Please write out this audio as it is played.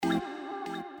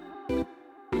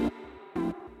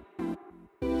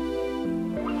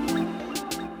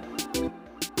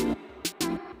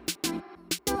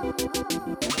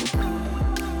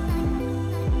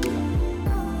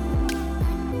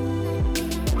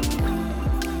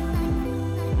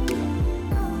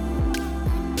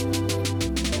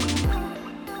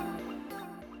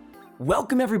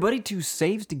Welcome, everybody, to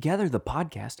Saves Together, the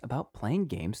podcast about playing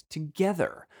games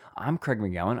together. I'm Craig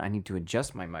McGowan. I need to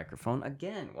adjust my microphone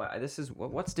again.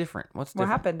 What's different? What's What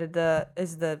different? happened?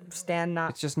 Is the stand not?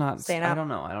 It's just not. staying up? I don't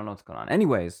know what's going on.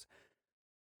 Anyways,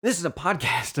 this is a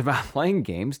podcast about playing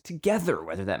games together,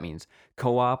 whether that means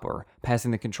co-op or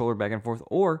passing the controller back and forth,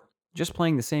 or just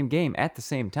playing the same game at the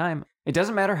same time. It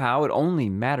doesn't matter how. It only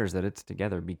matters that it's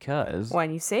together because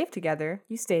When you save together,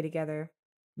 you stay together.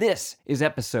 this is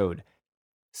episode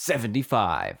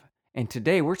 75, and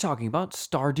today we're talking about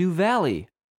Stardew Valley.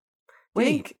 Do you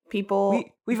think people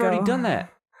we've go- already done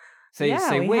that. we We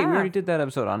have. already did that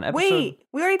episode on episode. Wait,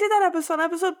 we already did that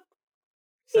episode.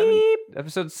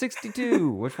 Episode 62.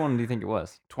 Which one do you think it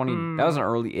was? 20. That was an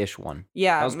early-ish one.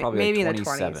 yeah, that was probably maybe like in the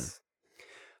 27.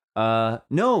 20s.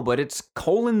 No, but it's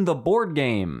the board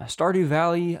game. Stardew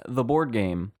Valley, the board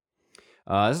game.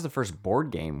 This is the first board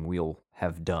game we'll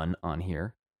have done on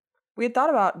here. We had thought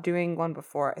about doing one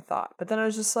before, I thought, but then I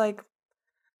was just like,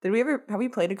 have we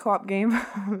played a co-op game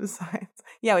besides?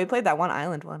 Yeah, we played that one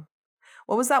island one.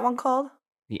 What was that one called?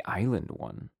 The island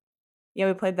one. Yeah,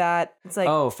 we played that. It's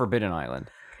like Forbidden Island.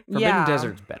 Forbidden yeah,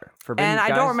 Desert's better. Forbidden, and I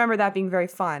guys, don't remember that being very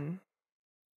fun,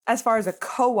 as far as a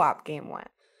co-op game went.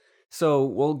 So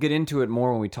we'll get into it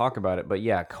more when we talk about it. But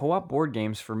yeah, co-op board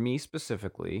games for me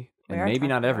specifically, We and are maybe talking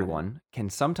not about everyone, can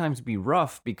sometimes be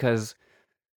rough because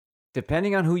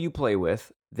depending on who you play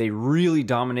with, they really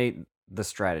dominate the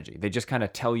strategy. They just kind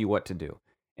of tell you what to do.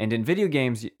 And in video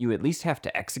games, you at least have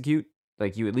to execute.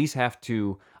 Like you at least have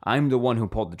to, I'm the one who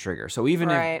pulled the trigger. So even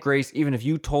Right. if Grace, even if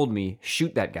you told me,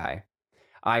 shoot that guy,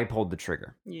 I pulled the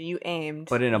trigger. You aimed,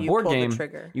 But in a you board pulled game, the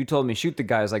trigger. you told me shoot the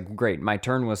guy. I was like, great. My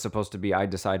turn was supposed to be I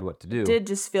decide what to do. It did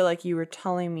just feel like you were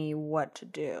telling me what to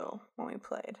do when we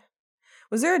played.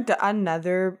 Was there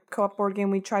another co-op board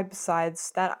game we tried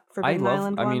besides that Forbidden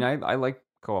Island one? I like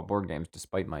co-op board games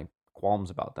despite my qualms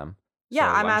about them.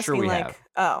 Yeah, So I'm asking sure we like, have.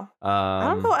 oh, I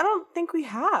don't know. I don't think we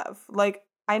have. Like,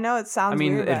 I know it sounds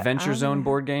weird, the but I Adventure don't Zone think-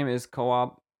 board game is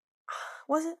co-op.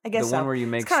 Was it? I guess The so. one where you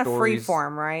make it's kind of free stories.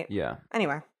 form, right? Yeah.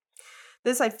 Anyway,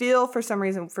 this I feel for some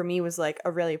reason for me was like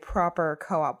a really proper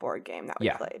co-op board game that we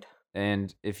Yeah. played.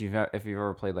 And if you've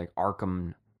ever played like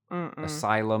Arkham Mm-mm.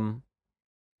 Asylum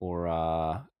or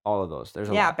all of those, there's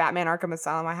a Yeah, lot. Batman Arkham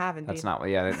Asylum. I have indeed. That's not.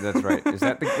 Yeah, that's right. Is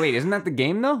that the wait? Isn't that the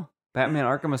game though? Batman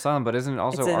Arkham Asylum, but isn't it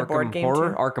also It's in a board Arkham game, Horror?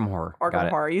 too. Arkham Horror. Got Arkham it.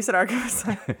 Horror. You said Arkham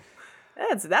Asylum.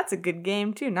 That's a good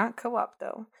game too, not co-op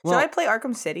though. Well- Should I play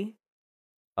Arkham City?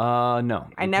 No.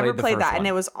 I we never the played first that, and one.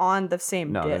 it was on the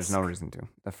same No, disc. there's no reason to.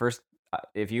 The first,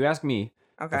 if you ask me,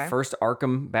 Okay. the first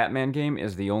Arkham Batman game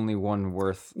is the only one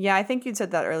worth. Yeah, I think you'd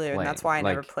said that earlier, and that's why I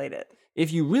never Like, played it.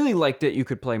 If you really liked it, you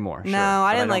could play more. No, sure,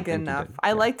 I but didn't don't like it think you enough. did. I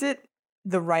Yeah. liked it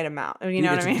the right amount. You Dude, know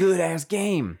what it's I mean? a good ass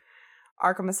game.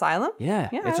 Arkham Asylum? Yeah,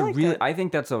 Yeah, it's I a liked really. it. I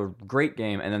think that's a great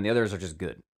game, and then the others are just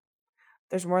good.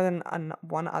 There's more than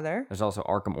one other. There's also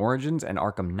Arkham Origins and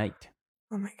Arkham Knight.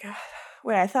 Oh my god.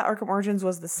 Wait, I thought Arkham Origins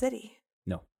was the city.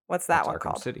 No, What's that that's one Arkham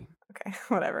called? City. Okay,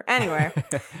 whatever. Anyway,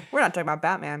 we're not talking about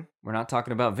Batman. We're not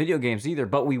talking about video games either,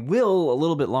 but we will a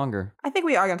little bit longer. I think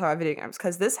we are going to talk about video games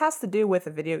because this has to do with a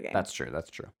video game. That's true. That's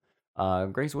true.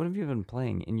 Grace, what have you been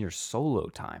playing in your solo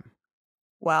time?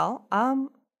 Well,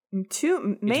 mainly It's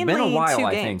been a while, two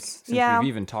I games. think, since Yeah. we've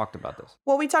even talked about this.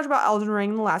 Well, we talked about Elden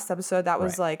Ring in the last episode. That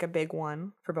was Right. like a big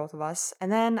one for both of us.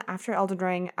 And then after Elden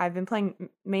Ring, I've been playing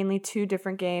mainly two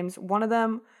different games. One of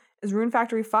them is Rune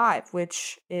Factory 5,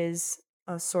 which is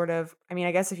a sort of, I mean,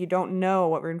 I guess if you don't know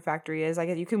what Rune Factory is, I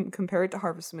guess you can compare it to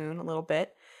Harvest Moon a little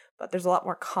bit, but there's a lot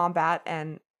more combat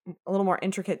and a little more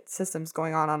intricate systems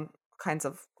going on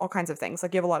all kinds of things.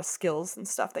 Like you have a lot of skills and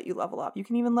stuff that you level up. You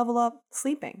can even level up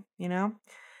sleeping, you know?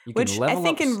 You can Which I level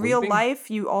think up in real sleeping? life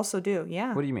you also do.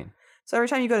 Yeah. What do you mean? So every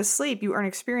time you go to sleep, you earn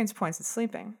experience points at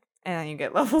sleeping, and then you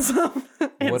get levels up.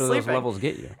 in What do those sleeping. levels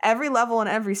get you? Every level and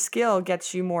every skill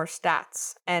gets you more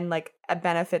stats and like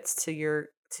benefits to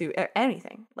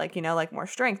anything. Like like more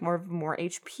strength, more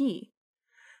HP.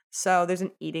 So there's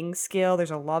an eating skill,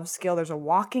 there's a love skill, there's a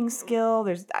walking skill,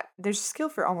 there's skill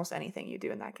for almost anything you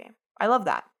do in that game. I love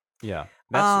that. Yeah.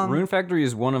 That's Rune Factory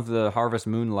is one of the Harvest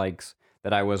Moon likes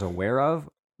that I was aware of.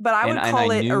 But I would And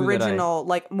call I it knew that original,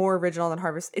 like more original than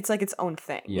Harvest. It's like its own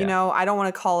thing. Yeah. You know, I don't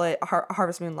want to call it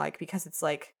Harvest Moon like because it's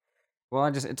like Well,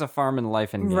 it's a farm and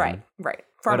life and game. right.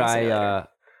 But Farming Simulator.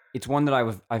 it's one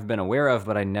that I've been aware of,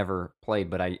 but I never played.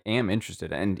 But I am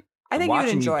interested. And I think you would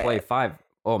watching enjoy you play it. 5,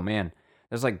 oh man,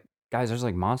 there's like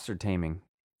monster taming.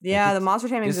 Yeah, the it's- monster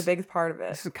taming is a this- big part of it.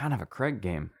 This is kind of a Craig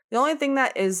game. The only thing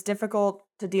that is difficult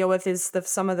to deal with is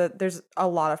there's a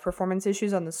lot of performance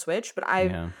issues on the Switch, but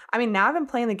Yeah. I mean now I've been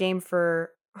playing the game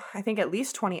for I think at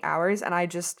least 20 hours and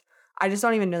I just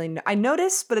don't even really know. I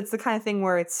notice, but it's the kind of thing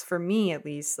where it's, for me at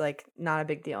least, like not a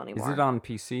big deal Is anymore. it on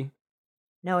PC?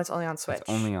 No, it's only on Switch. It's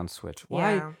only on Switch.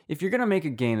 Why? Yeah. If you're gonna make a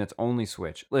game that's only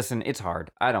Switch, listen, it's hard.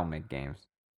 I don't make games.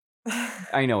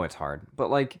 I know it's hard,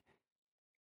 but like,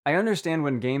 I understand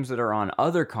when games that are on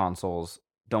other consoles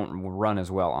don't run as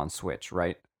well on Switch,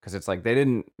 right? Because it's like they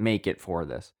didn't make it for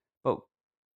this. But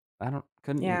I don't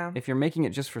couldn't Yeah. if you're making it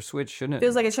just for Switch, shouldn't it?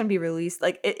 Feels like it shouldn't be released.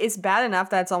 Like it's bad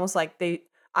enough that it's almost like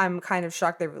I'm kind of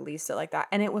shocked they released it like that.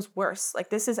 And it was worse.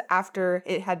 Like this is after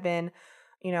it had been,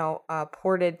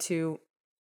 ported to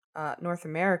North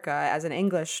America as an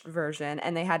English version,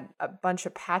 and they had a bunch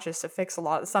of patches to fix a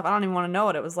lot of the stuff. I don't even want to know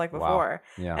what it was like Wow. before.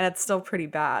 Yeah. And it's still pretty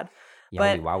bad. Yowie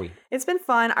But wowie. it's been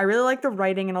fun. I really like the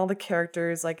writing and all the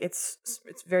characters. Like it's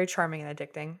very charming and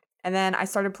addicting. And then I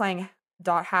started playing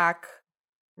Dot Hack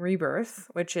Rebirth,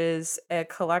 which is a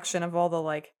collection of all the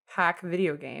like hack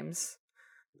video games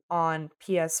on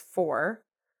PS4.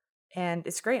 And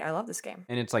it's great. I love this game.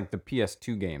 And it's like the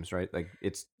PS2 games, right? Like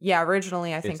it's Yeah,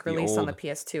 originally I it's think the released on the old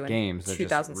PS2 in games that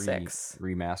 2006. just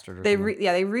remastered. Or They something.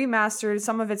 they remastered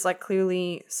some of it's like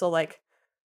clearly still like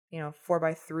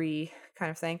 4:3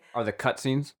 kind of thing. Are the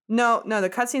cutscenes No, the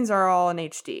cutscenes are all in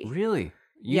HD. really?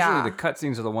 Usually Yeah. the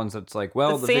cutscenes are the ones that's like,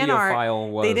 well, The the fan video art, file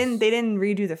was They didn't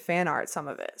redo the fan art, some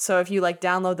of it. So if you like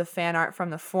download the fan art from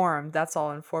the forum, that's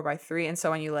all in 4:3. And so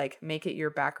when you like make it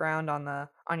your background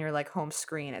on your like home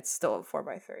screen, it's still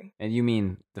 4:3. And you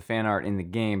mean the fan art in the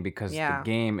game because Yeah. the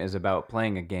game is about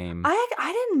playing a game. I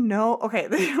didn't know. Okay,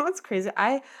 you know what's crazy?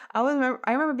 I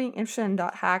remember being interested in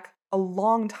Dot Hack a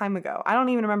long time ago. I don't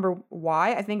even remember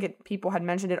why. I think people had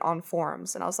mentioned it on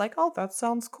forums, and I was like, "Oh, that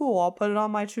sounds cool. I'll put it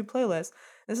on my to playlist."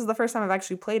 This is the first time I've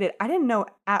actually played it. I didn't know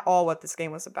at all what this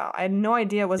game was about. I had no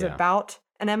idea it was Yeah. about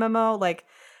an MMO. Like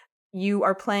you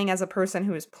are playing as a person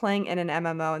who is playing in an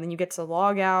MMO, and then you get to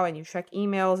log out and you check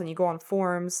emails and you go on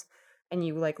forums and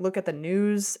you like look at the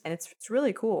news, and it's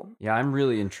really cool. Yeah, I'm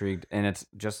really intrigued, and it's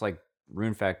just like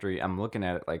Rune Factory. I'm looking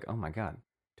at it like, oh my god,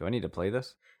 do I need to play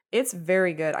this? It's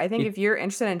very good. I think It- if you're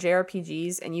interested in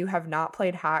JRPGs and you have not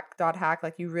played Hack,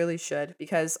 like you really should,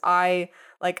 because I'm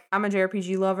a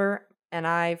JRPG lover and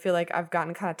I feel like I've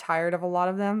gotten kind of tired of a lot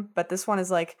of them, but this one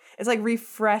is like it's like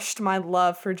refreshed my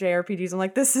love for JRPGs. I'm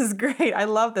like, this is great. I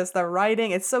love this. The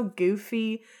writing, it's so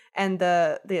goofy, and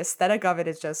the aesthetic of it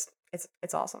is just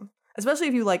it's awesome. Especially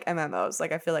if you like MMOs.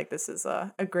 Like I feel like this is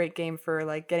a great game for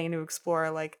like getting to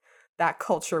explore like that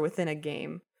culture within a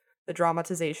game. The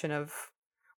dramatization of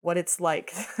what it's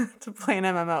like to play an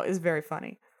MMO is very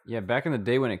funny. Yeah, back in the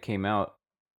day when it came out,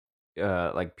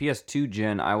 like PS2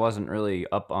 gen, I wasn't really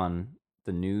up on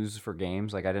the news for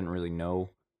games. Like I didn't really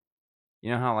know. You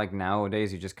know how like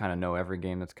nowadays you just kind of know every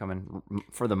game that's coming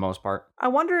for the most part. I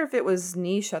wonder if it was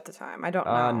niche at the time. I don't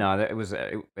know. No, that it was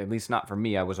at least not for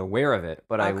me. I was aware of it,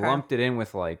 but I Okay. lumped it in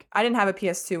with like I didn't have a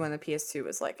PS2 when the PS2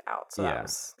 was like out, so yeah,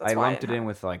 that's I why lumped it didn't in have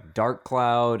with like Dark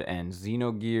Cloud and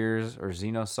Xenogears or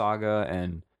Xenosaga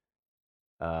and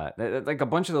like a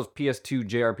bunch of those PS2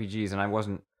 JRPGs, and I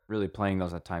wasn't really playing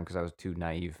those at the time because I was too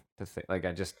naive to think. Like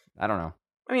I don't know.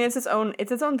 I mean, it's its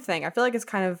own thing. I feel like it's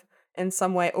kind of in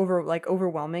some way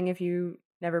overwhelming if you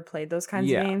never played those kinds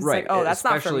of games. It's right. like, oh, that's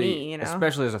not for Especially- me,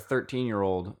 Especially as a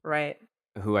 13-year-old Right.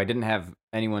 who I didn't have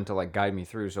anyone to like guide me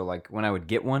through. So like when I would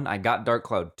get one, I got Dark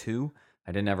Cloud 2.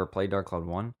 I didn't ever play Dark Cloud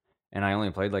 1, and I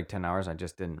only played like 10 hours. I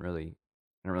just didn't really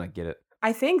get it.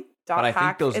 I think But I Dot think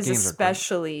Hack those is games are great.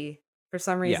 especially for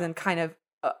some reason kind of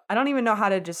I don't even know how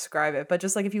to describe it, but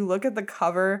just like if you look at the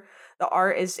cover, the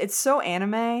art it's so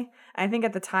anime. And I think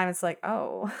at the time it's like,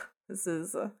 oh, this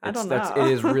is I don't know.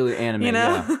 It is really anime,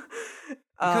 yeah.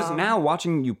 Because Um, now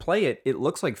watching you play it, it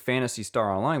looks like Phantasy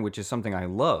Star Online, which is something I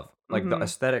love. Like the Mhm.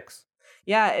 aesthetics.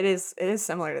 Yeah, it is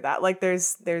similar to that. Like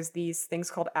there's these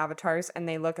things called avatars, and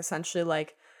they look essentially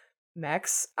like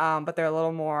mechs, but they're a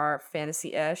little more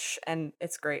fantasy-ish, and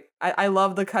it's great. I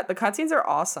love the cutscenes are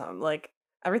awesome. Like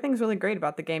everything's really great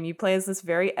about the game. You play as this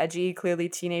very edgy, clearly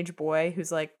teenage boy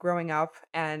who's like growing up,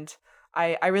 and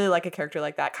I really like a character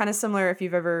like that. Kind of similar if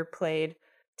you've ever played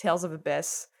Tales of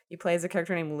Abyss. You play as a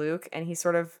character named Luke, and he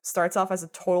sort of starts off as a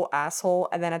total asshole,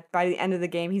 and then by the end of the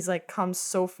game, he's like comes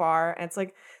so far, and it's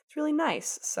like it's really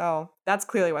nice. So that's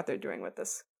clearly what they're doing with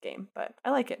this game, but I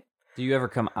like it. Do you ever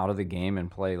come out of the game and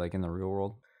play like in the real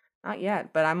world? Not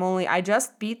yet, but I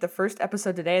just beat the first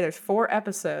episode today. There's 4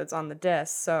 episodes on the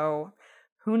disc, so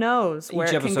who knows where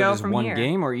Each it can episode go is from one here.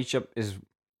 game, or each is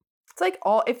It's like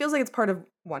it feels like it's part of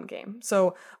one game.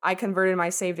 So I converted my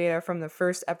save data from the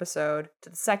first episode to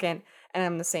the second, and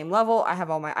I'm the same level. I have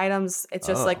all my items. It's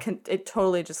just like it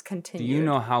totally just Do continued. you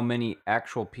know how many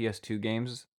actual PS2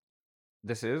 games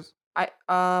this is?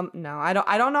 No,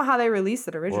 I don't know how they released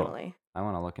it Whoa. originally. I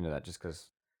want to look into that just because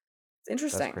It's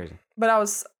interesting. that's crazy. But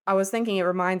I was thinking it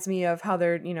reminds me of how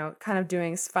they're, kind of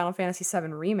doing Final Fantasy VII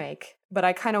Remake, but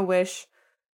I kind of wish,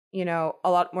 a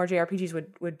lot more JRPGs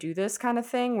would do this kind of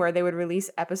thing where they would release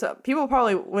episode. People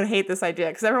probably would hate this idea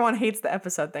because everyone hates the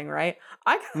episode thing, right?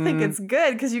 I kind of think it's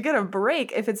good because you get a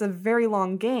break if it's a very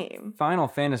long game. Final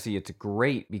Fantasy, it's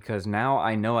great because now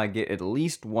I know I get at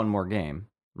least one more game,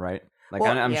 right? Like,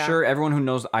 Well, I'm yeah. sure everyone who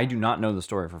knows, I do not know the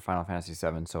story for Final Fantasy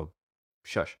VII, so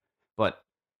shush. But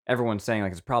everyone's saying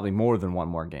like it's probably more than one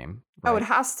more game. Oh, it right?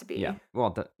 has to be. Yeah.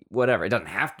 Well, whatever. It doesn't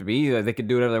have to be. They could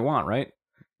do whatever they want, right?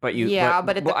 But the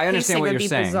I understand pacing what would you're be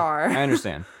saying. bizarre. I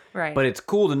understand. Right. But it's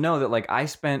cool to know that like I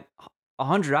spent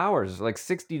 100 hours, like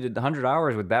 60 to 100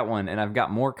 hours with that one, and I've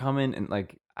got more coming, and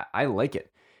like I like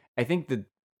it. I think the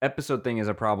episode thing is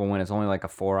a problem when it's only like a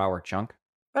 4-hour chunk.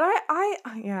 But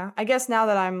I guess now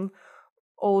that I'm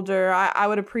older, I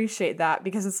would appreciate that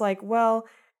because it's like, well,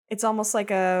 it's almost like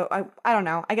I don't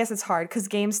know. I guess it's hard because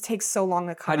games take so long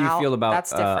to come How do you out. feel about That's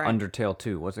different. Undertale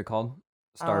 2? What's it called?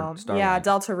 Yeah, Starlight.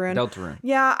 Deltarune. Deltarune.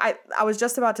 Yeah, I was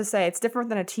just about to say it's different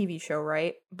than a TV show,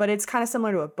 right? But it's kind of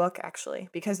similar to a book actually,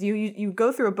 because you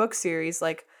go through a book series,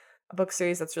 like a book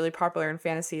series that's really popular in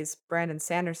fantasy is Brandon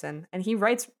Sanderson, and he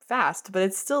writes fast, but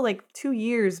it's still like 2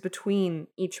 years between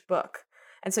each book.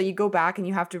 And so you go back and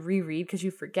you have to reread because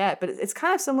you forget. But it's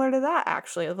kind of similar to that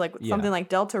actually, of like something like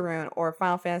Deltarune or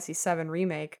Final Fantasy VII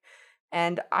Remake.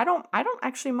 And I don't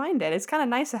actually mind it. It's kind of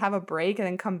nice to have a break and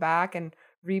then come back and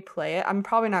replay it. I'm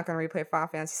probably not going to replay Final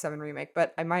Fantasy VII Remake,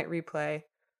 but I might replay.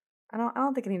 I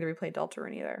don't think I need to replay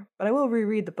Deltarune either, but I will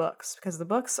reread the books because the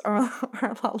books are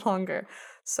a lot longer.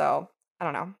 So I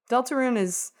don't know. Deltarune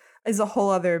is a whole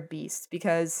other beast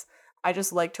because I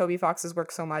just like Toby Fox's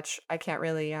work so much. I can't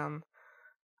really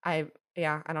I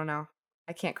don't know.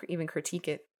 I can't even critique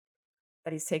it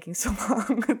that he's taking so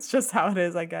long. It's just how it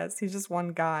is, I guess. He's just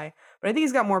one guy, but I think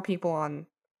he's got more people on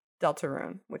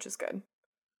Deltarune, which is good.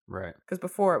 Right. Because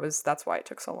before that's why it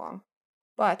took so long.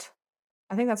 But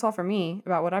I think that's all for me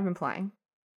about what I've been playing.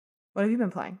 What have you been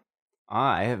playing?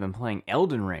 I have been playing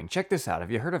Elden Ring. Check this out.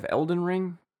 Have you heard of Elden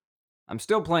Ring? I'm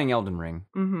still playing Elden Ring.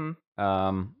 Mm-hmm.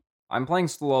 I'm playing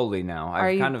slowly now.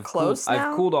 Are you kind of close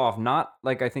now? I've cooled off. Not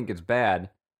like I think it's bad,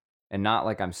 and not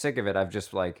like I'm sick of it. I've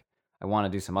just like I want to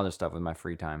do some other stuff with my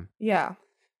free time. Yeah.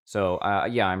 So I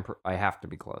have to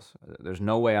be close. There's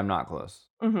no way I'm not close.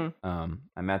 Mm-hmm.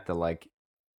 I'm at the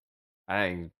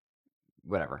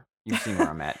whatever. You've seen where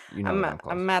I'm at. You know I'm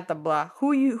close. I'm at the blah.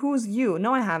 Who's you?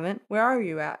 No, I haven't. Where are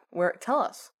you at? Tell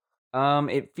us.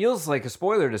 It feels like a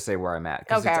spoiler to say where I'm at.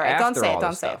 Okay, all right. Don't say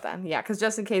stuff. it then. Yeah, because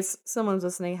just in case someone's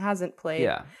listening hasn't played.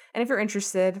 Yeah. And if you're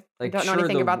interested, Like, don't know sure,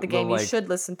 anything about the game, you like- should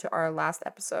listen to our last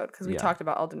episode because we talked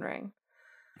about Elden Ring.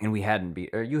 And we hadn't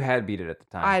you had beat it at the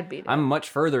time. I'd beat it. I'm much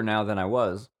further now than I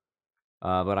was,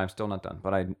 but I'm still not done.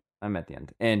 But I'm at the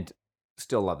end, and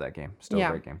still love that game. Still a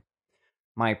great game.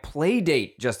 My play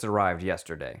date just arrived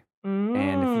yesterday, and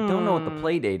if you don't know what the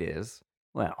play date is,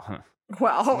 well,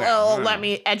 well, let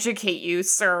me educate you,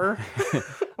 sir.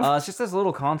 it's just this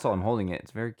little console. I'm holding it.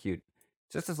 It's very cute.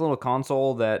 It's just this little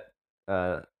console that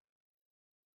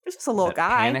He's just a little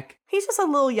guy. He's just a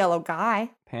little yellow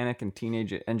guy. Panic and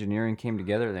Teenage Engineering came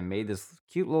together. They made this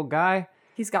cute little guy.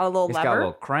 He's got a little He's lever. got a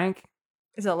little crank.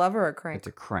 Is it a lever or a crank? It's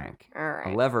a crank. All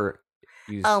right. A lever.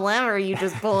 A lever you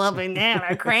just pull up and down.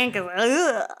 A crank is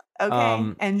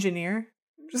okay. Engineer.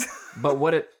 But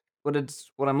what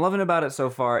I'm loving about it so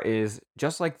far is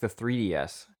just like the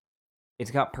 3DS,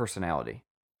 it's got personality.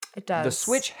 It does. The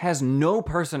Switch has no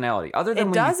personality other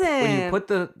than when you put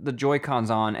the Joy-Cons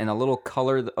on and a little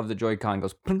color of the Joy-Con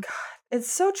goes. God,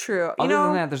 it's so true. Other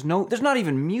than that, there's not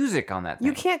even music on that thing.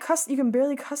 You can't you can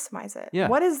barely customize it. Yeah.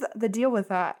 What is the deal with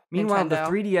that? Meanwhile, Nintendo?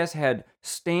 the 3DS had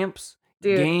stamps,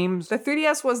 Dude, games. The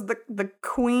 3DS was the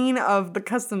queen of the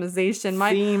customization.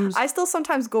 Themes. I still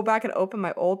sometimes go back and open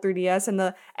my old 3DS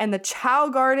and the Chow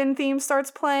Garden theme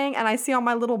starts playing and I see all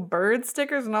my little bird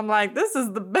stickers and I'm like, this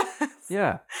is the best.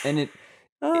 Yeah, and it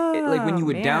like when you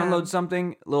would download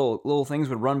something, little things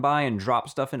would run by and drop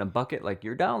stuff in a bucket like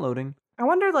you're downloading. I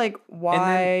wonder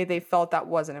why they felt that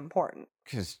wasn't important.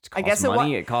 Because it costs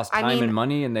money, it costs time and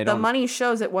money, and the money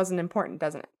shows it wasn't important,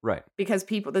 doesn't it? Right. Because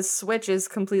the Switch is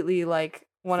completely like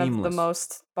one of the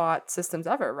most bought systems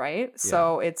ever, right? Yeah.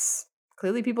 So it's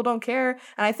clearly people don't care.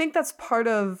 And I think that's part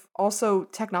of also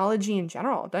technology in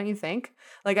general, don't you think?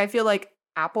 Like I feel like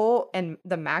Apple and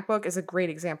the MacBook is a great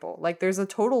example. Like there's a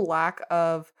total lack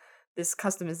of this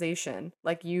customization.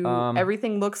 Like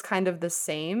everything looks kind of the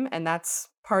same, and that's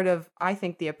part of, I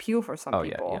think, the appeal for some Oh,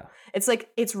 people. yeah. It's like,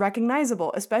 it's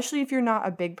recognizable, especially if you're not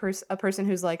a person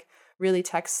who's like really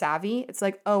tech savvy. It's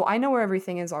like, oh, I know where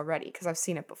everything is already because I've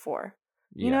seen it before.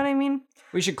 You know what I mean?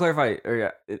 We should clarify,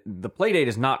 the Playdate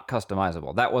is not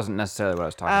customizable. That wasn't necessarily what I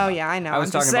was talking about. Oh, yeah, I know. I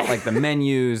was talking about like the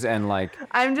menus and like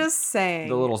I'm just saying.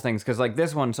 the little things. Because like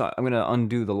this one, so I'm going to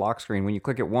undo the lock screen. When you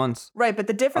click it once. Right, but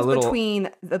the difference between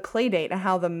the Playdate and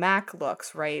how the Mac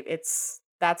looks, right?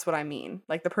 That's what I mean.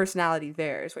 Like the personality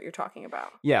there is what you're talking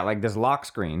about. Yeah, like this lock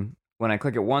screen. When I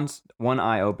click it once, one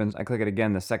eye opens. I click it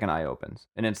again, the second eye opens.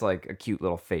 And it's like a cute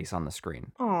little face on the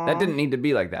screen. Aww. That didn't need to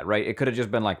be like that, right? It could have just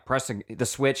been like pressing. The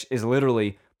switch is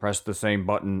literally press the same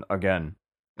button again.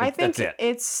 I think that's it.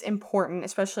 It's important,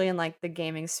 especially in like the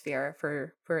gaming sphere,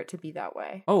 for it to be that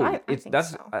way. Oh, I think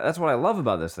that's what I love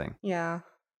about this thing. Yeah.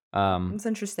 It's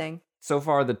interesting. So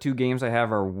far, the two games I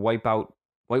have are Whitewater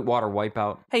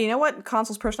Wipeout. Hey, you know what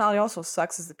console's personality also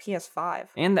sucks is the PS5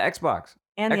 and the Xbox.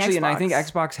 And actually, the Xbox. And I think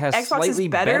Xbox has slightly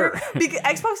better.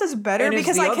 Xbox is better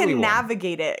because I can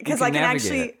navigate it. Because I can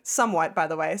actually somewhat, by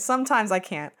the way. Sometimes I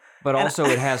can't. But also,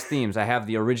 it has themes. I have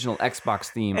the original Xbox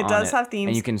theme. It does have themes,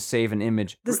 and you can save an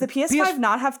image. Does the PS5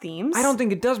 not have themes? I don't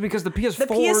think it does because the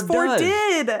PS4 does.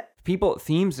 Did.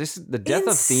 Themes. This is the death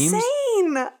of themes.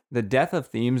 Insane. The death of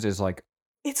themes is like.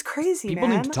 It's crazy, People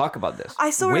man. need to talk about this.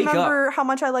 I still remember how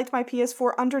much I liked my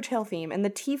PS4 Undertale theme and the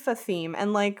Tifa theme,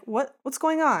 and like, what's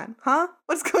going on? Huh?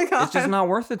 What's going on? It's just not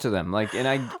worth it to them. Like, and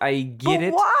I get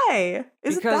it. Why?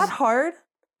 Is it that hard?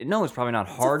 No, it's probably not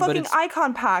hard, but it's a fucking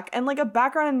icon pack and like a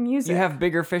background and music. You have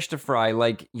bigger fish to fry,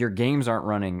 like your games aren't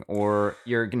running or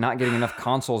you're not getting enough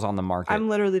consoles on the market. I'm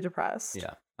literally depressed.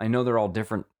 Yeah. I know they're all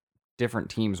different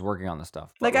teams working on this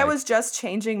stuff. Like I was just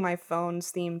changing my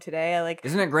phone's theme today.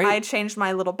 Isn't it great? I changed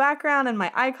my little background and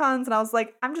my icons and I was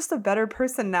like, I'm just a better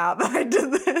person now that I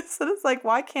did this. And it's like,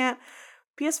 why can't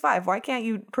PS5, why can't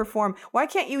you perform? Why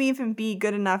can't you even be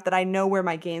good enough that I know where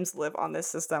my games live on this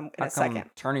system in a second?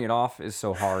 Turning it off is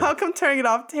so hard. How come turning it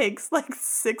off takes like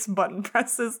 6 button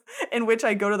presses in which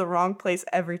I go to the wrong place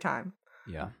every time?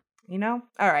 Yeah. You know?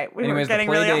 All right. Anyways, the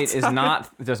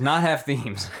Playdate does not have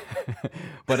themes,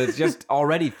 but it's just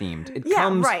already themed. It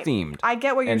comes themed. I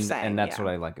get what you're saying. And that's what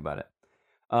I like about it.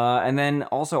 And then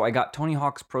also I got Tony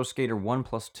Hawk's Pro Skater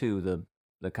 1+2,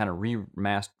 the kind of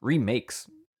remakes.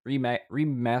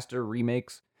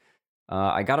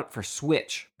 I got it for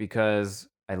Switch because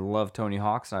I love Tony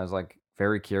Hawk's and I was like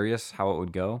very curious how it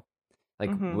would go.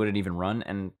 Like, would it even run?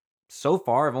 And so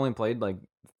far, I've only played like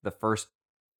the first.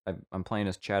 I'm playing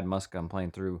as Chad Muska. I'm playing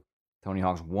through Tony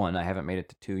Hawk's 1. I haven't made it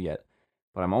to 2 yet,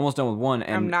 but I'm almost done with 1.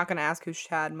 And I'm not gonna ask who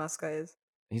Chad Muska is.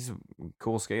 He's a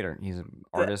cool skater. He's an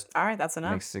artist. All right, that's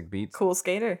enough. Makes sick beats. Cool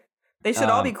skater. They should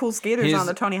all be cool skaters on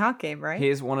the Tony Hawk game,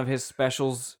 right? One of his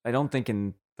specials. I don't think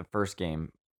in the first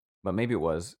game, but maybe it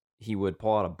was. He would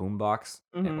pull out a boombox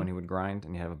when he would grind,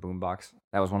 and he'd have a boombox.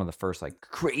 That was one of the first like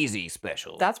crazy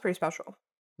specials. That's pretty special.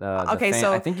 So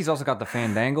I think he's also got the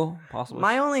Fandangle, possibly.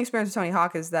 My only experience with Tony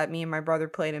Hawk is that me and my brother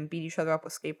played and beat each other up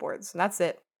with skateboards, and that's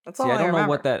it. That's all I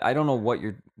remember. I don't know what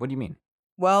do you mean?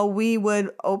 Well, we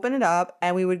would open it up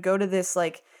and we would go to this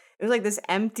like it was like this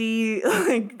empty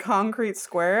like concrete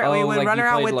square, and we would run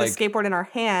around with the skateboard in our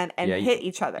hand and hit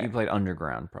each other. You played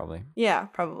Underground, probably. Yeah,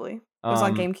 probably. It was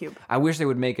on GameCube. I wish they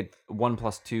would make it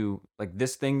 1+2, like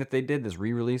this thing that they did, this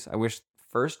re-release. I wish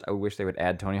they would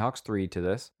add Tony Hawk's 3 to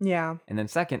this. Yeah. And then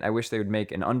second, I wish they would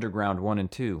make an Underground 1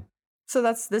 and 2. So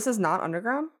this is not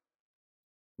Underground?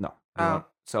 No. Oh.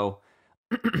 So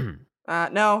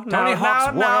no. Tony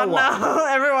Hawk's 101. No.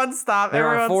 Everyone stop. There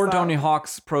are 4 Tony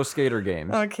Hawk's Pro Skater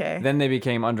games. Okay. Then they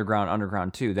became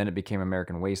Underground 2. Then it became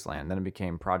American Wasteland. Then it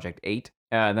became Project 8.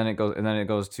 Then it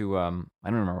goes to I don't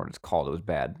remember what it's called. It was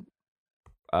bad.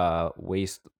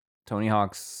 Tony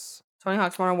Hawk's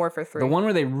Modern Warfare 3. The one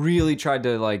where they really tried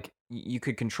to like you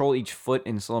could control each foot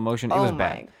in slow motion. It was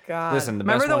bad. Oh my god! Listen, the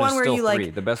best one is still 3.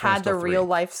 Like the best had the real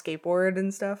life skateboard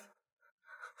and stuff.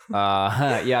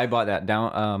 Yeah, I bought that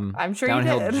I'm sure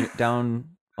downhill you did.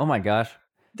 Oh my gosh.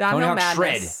 Downhill Tony Hawk's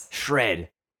Madness. Shred.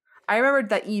 I remembered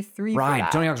that E3 Ride. for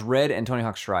that. Tony Hawk's Red and Tony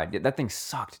Hawk's Stride. That thing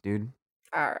sucked, dude.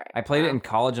 All right. I played it in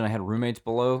college and I had roommates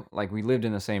below. Like we lived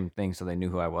in the same thing, so they knew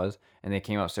who I was. And they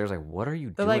came upstairs like, "What are you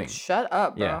doing?" They're like, "Shut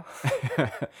up, bro." Yeah.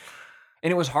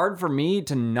 And it was hard for me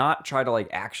to not try to like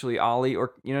actually ollie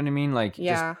or you know what I mean? Like,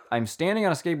 just, I'm standing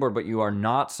on a skateboard, but you are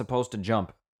not supposed to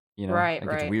jump. You know, right?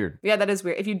 It's weird. Yeah, that is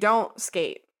weird. If you don't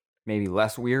skate, maybe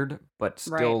less weird, but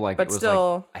still like but it was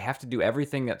still, like I have to do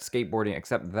everything that's skateboarding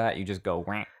except that you just go.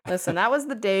 Wah. Listen, that was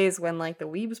the days when like the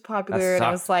Wii was popular, and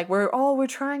it was like we're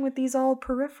trying with these all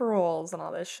peripherals and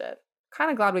all this shit. Kind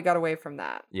of glad we got away from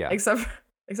that. Yeah. Except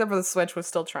for the Switch was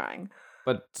still trying.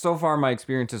 But so far, my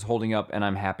experience is holding up, and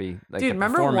I'm happy. Like, Dude,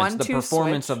 remember the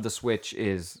performance Switch? of the Switch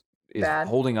is Bad?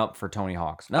 holding up for Tony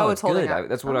Hawk's. No, it's it's holding good. up.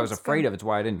 That's what Oh, I was it's afraid good. of. It's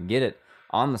why I didn't get it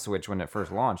on the Switch when it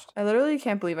first launched. I literally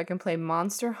can't believe I can play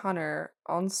Monster Hunter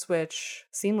on Switch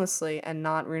seamlessly and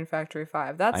not Rune Factory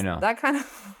 5. I know. That kind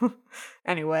of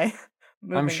anyway.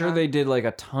 I'm sure on. they did like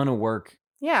a ton of work.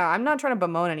 Yeah, I'm not trying to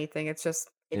bemoan anything. It's just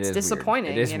it's is weird.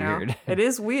 disappointing. It is you know? weird. It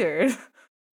is weird.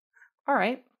 All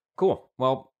right. Cool.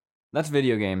 Well, that's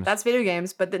video games. That's video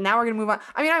games, but now we're gonna move on.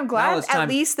 I mean, I'm glad at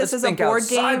least this is a board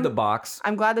game. The box.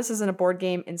 I'm glad this isn't a board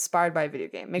game inspired by a video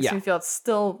game. Makes me feel it's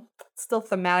still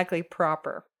thematically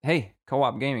proper. Hey,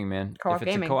 co-op gaming, man. If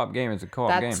it's a co-op game, it's a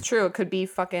co-op game. That's true. It could be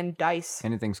fucking dice.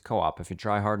 Anything's co-op if you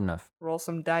try hard enough. Roll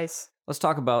some dice. Let's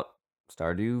talk about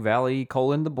Stardew Valley: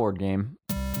 the board game.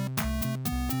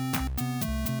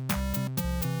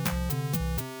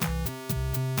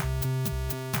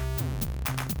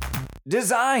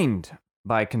 Designed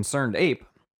by Concerned Ape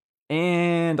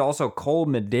and also Cole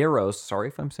Medeiros. Sorry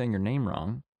if I'm saying your name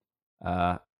wrong.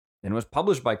 And was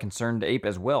published by Concerned Ape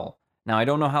as well. Now, I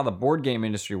don't know how the board game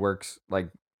industry works. Like,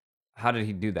 how did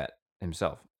he do that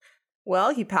himself?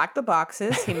 Well, he packed the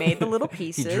boxes. He made the little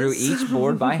pieces. He drew each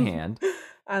board by hand.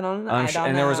 I don't know.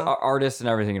 And there was artists and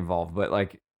everything involved. But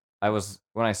like,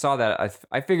 when I saw that,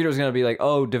 I figured it was gonna be like,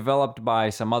 developed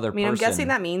by some other person. I'm guessing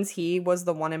that means he was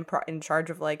the one in charge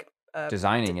of like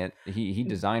designing it. He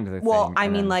designed the thing. Well, I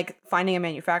mean, like finding a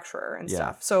manufacturer and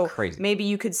stuff. So crazy. Maybe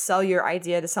you could sell your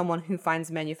idea to someone who finds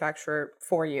a manufacturer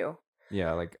for you.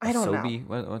 Yeah, like I don't Asobi.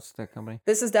 know. What's that company?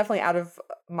 This is definitely out of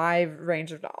my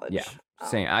range of knowledge. Yeah,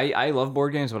 same. I love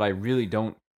board games, but I really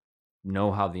don't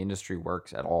know how the industry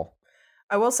works at all.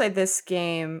 I will say this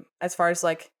game, as far as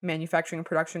like manufacturing and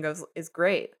production goes, is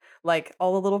great. Like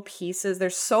all the little pieces.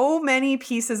 There's so many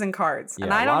pieces and cards. Yeah,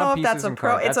 and I don't know if that's a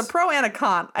pro. It's a pro and a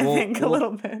con, I think, a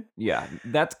little bit. Yeah,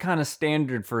 that's kind of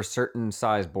standard for certain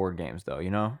size board games, though, you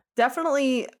know?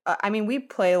 Definitely. I mean, we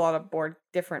play a lot of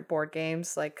different board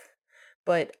games, like,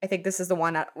 but I think this is the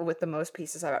one with the most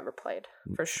pieces I've ever played,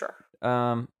 for sure.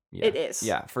 Yeah. It is.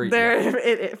 Yeah, for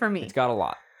me. It's got a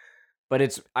lot.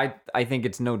 But I think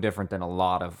it's no different than a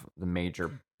lot of the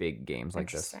major big games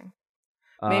like this.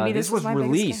 Maybe this was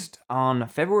released on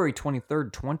February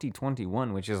 23rd,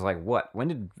 2021, which is like what?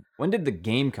 When did the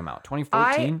game come out?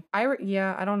 2014?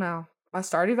 I don't know.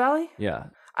 Stardew Valley? Yeah.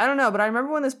 I don't know, but I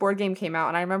remember when this board game came out,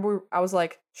 and I remember I was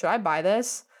like, should I buy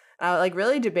this? And I like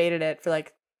really debated it for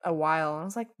like a while, and I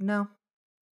was like, no.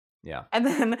 Yeah. And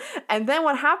then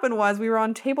what happened was we were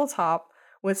on Tabletop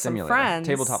with some friends.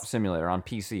 Tabletop Simulator on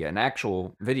PC, an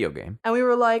actual video game. And we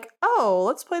were like, oh,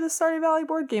 let's play the Stardew Valley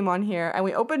board game on here. And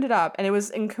we opened it up, and it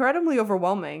was incredibly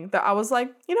overwhelming that I was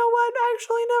like, you know what?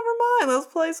 Actually, never mind.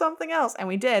 Let's play something else. And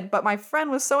we did. But my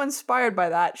friend was so inspired by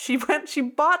that. She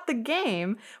bought the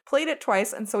game, played it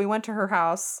twice. And so we went to her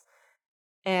house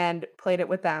and played it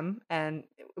with them. And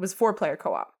it was 4-player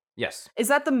co-op. Yes. Is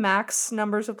that the max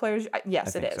numbers of players?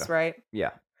 Yes, it is, right? Yeah.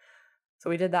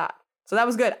 So we did that. So that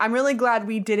was good. I'm really glad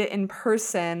we did it in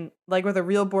person, like with a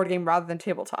real board game rather than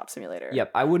Tabletop Simulator.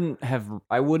 Yep. I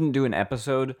wouldn't do an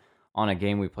episode on a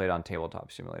game we played on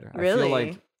Tabletop Simulator. Really? I feel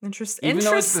like Interesting. Even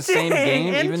though it's the same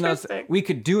game, even though we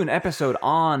could do an episode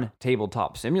on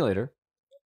Tabletop Simulator.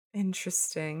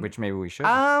 Interesting. Which maybe we should.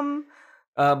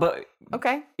 But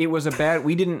okay. It was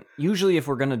we didn't usually, if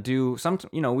we're gonna do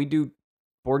we do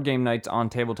board game nights on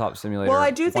Tabletop Simulator. Well,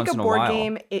 I do think a board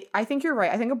game. I think you're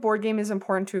right. I think a board game is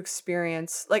important to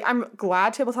experience. Like, I'm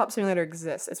glad Tabletop Simulator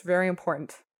exists. It's very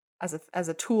important as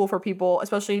a tool for people,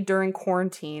 especially during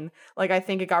quarantine. Like, I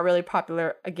think it got really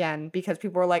popular again because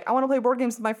people were like, I want to play board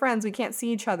games with my friends. We can't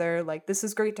see each other. Like, this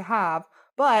is great to have.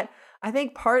 But I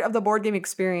think part of the board game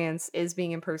experience is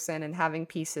being in person and having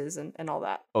pieces and all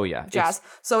that. Oh yeah, jazz.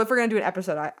 So if we're gonna do an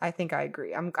episode, I think I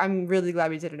agree. I'm really glad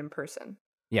we did it in person.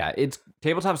 Yeah,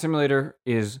 Tabletop Simulator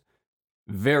is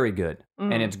very good,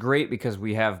 and it's great because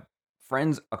we have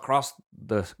friends across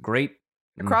the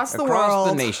world,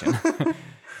 the nation.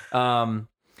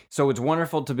 So it's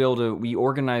wonderful to be able to. We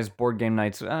organize board game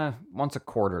nights once a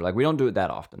quarter. Like, we don't do it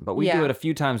that often, but we do it a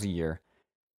few times a year.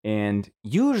 And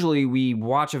usually we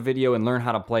watch a video and learn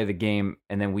how to play the game,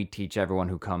 and then we teach everyone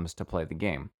who comes to play the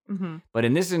game. Mm-hmm. But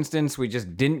in this instance, we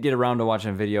just didn't get around to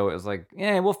watching a video. It was like,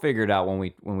 we'll figure it out when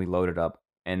we load it up.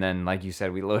 And then, like you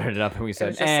said, we loaded it up and we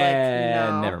said,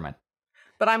 no. Never mind.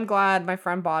 But I'm glad my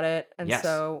friend bought it, and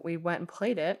so we went and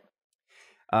played it.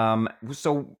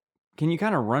 So can you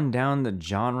kind of run down the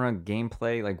genre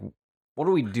gameplay? Like, what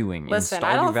are we doing? Listen, in Stardew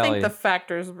I don't Valley? think the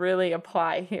factors really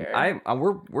apply here.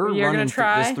 We're running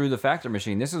this through the factor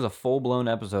machine. This is a full blown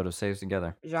episode of Saves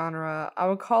Together. Genre, I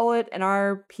would call it an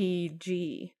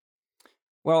RPG.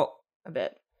 Well, a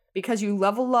bit because you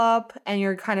level up and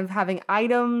you're kind of having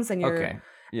items and you're okay.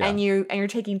 Yeah. and you're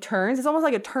taking turns. It's almost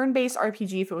like a turn-based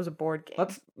RPG if it was a board game.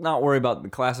 Let's not worry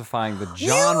about classifying the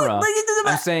genre.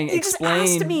 I'm saying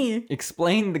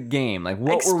explain the game. Like,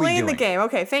 what were we doing? Explain the game.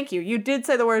 Okay, thank you. You did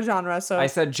say the word genre, so I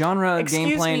said genre,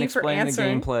 gameplay, and explain the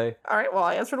gameplay. All right, well,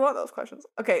 I answered one of those questions.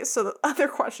 Okay, so the other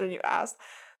question you asked,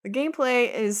 the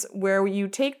gameplay is where you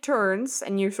take turns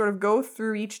and you sort of go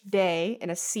through each day in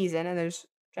a season, and there's,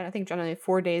 I think, generally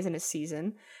 4 days in a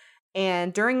season.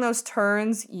 And during those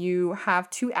turns, you have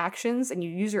 2 actions, and you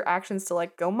use your actions to,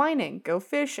 like, go mining, go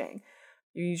fishing.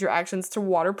 You use your actions to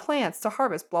water plants, to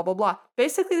harvest, blah, blah, blah.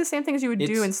 Basically the same things you would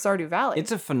do in Stardew Valley.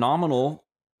 It's a phenomenal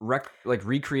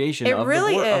recreation of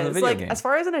really of the video like, game. as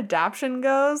far as an adaptation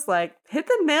goes, like, hit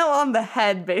the nail on the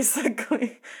head,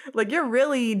 basically. Like, you're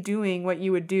really doing what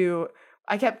you would do.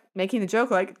 I kept making the joke,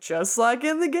 like, just like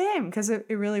in the game, because it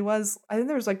really was. I think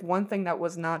there was, like, one thing that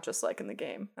was not just like in the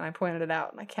game, and I pointed it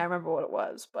out, and I can't remember what it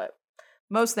was, but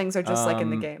most things are just like in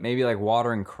the game. Maybe like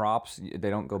watering crops, they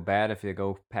don't go bad if you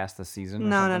go past the season.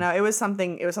 No. It was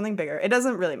something bigger. It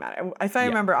doesn't really matter. If I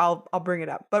remember, I'll bring it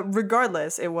up. But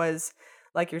regardless, it was,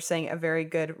 like you're saying, a very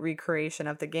good recreation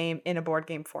of the game in a board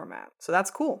game format. So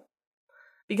that's cool.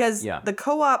 Because the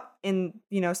co-op in,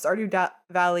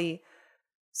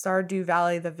 Stardew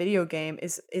Valley, the video game,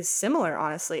 is similar,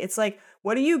 honestly. It's like,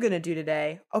 what are you going to do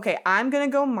today? Okay, I'm going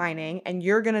to go mining, and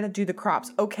you're going to do the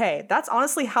crops. Okay, that's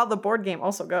honestly how the board game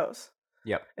also goes.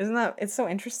 Yep. Isn't that, it's so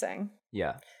interesting.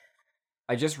 Yeah.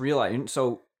 I just realized,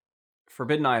 so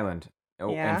Forbidden Island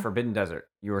and Forbidden Desert,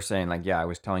 you were saying, like, I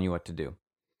was telling you what to do.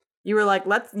 You were like,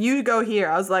 you go here.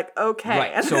 I was like,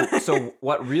 okay. Right, so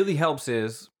what really helps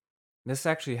is, this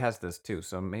actually has this too,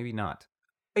 so maybe not.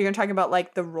 Are you going to talk about,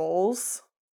 like, the roles?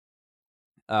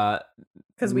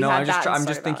 Because I'm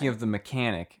just thinking of the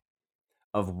mechanic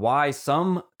of why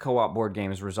some co-op board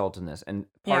games result in this, and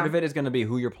part of it is going to be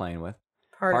who you're playing with.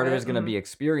 Part of it is going to be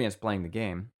experience playing the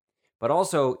game, but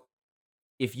also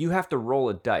if you have to roll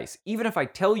a dice, even if I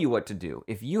tell you what to do,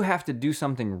 if you have to do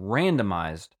something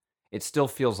randomized, it still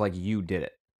feels like you did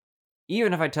it.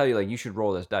 Even if I tell you, like, you should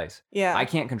roll this dice, I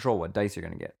can't control what dice you're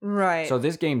going to get. Right. So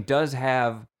this game does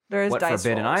have what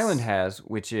Forbidden Island has,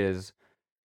 which is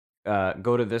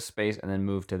go to this space and then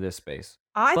move to this space.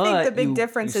 I think the big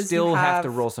difference is you still have to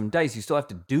roll some dice. You still have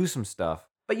to do some stuff.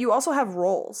 But you also have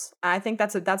roles. And I think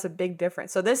that's a big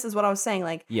difference. So this is what I was saying.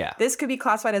 Like, this could be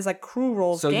classified as like crew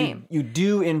roles game. You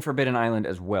do in Forbidden Island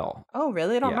as well. Oh,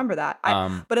 really? I don't remember that.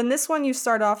 But in this one, you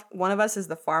start off, one of us is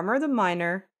the farmer, the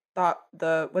miner,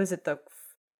 the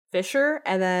fisher,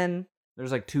 and then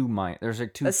there's like two a farming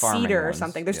seeder ones. Or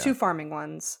something. There's 2 farming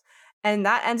ones. And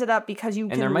that ended up, because you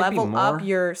can level up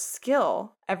your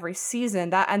skill every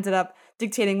season, that ended up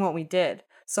dictating what we did.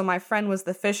 So my friend was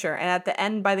the fisher,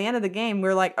 and by the end of the game, we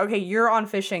were like, okay, you're on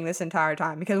fishing this entire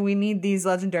time because we need these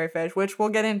legendary fish, which we'll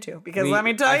get into, because let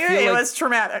me tell you, it was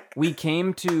traumatic. We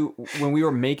came to, when we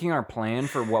were making our plan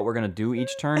for what we're going to do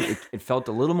each turn, it felt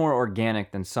a little more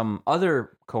organic than some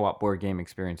other co-op board game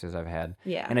experiences I've had.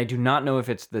 Yeah. And I do not know if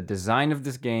it's the design of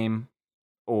this game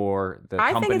or the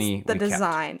company. I think it's the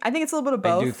design. I think it's a little bit of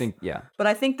both. I do think, But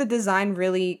I think the design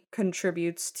really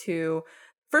contributes to,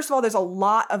 first of all, there's a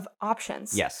lot of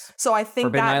options. Yes. So I think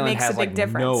Forbidden that Island makes has a big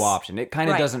difference. No option. It kind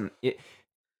of doesn't.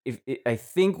 I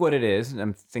think what it is, and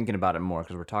I'm thinking about it more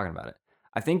because we're talking about it.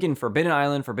 I think in Forbidden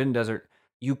Island, Forbidden Desert,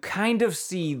 you kind of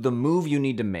see the move you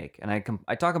need to make. And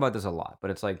I talk about this a lot, but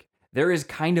it's like there is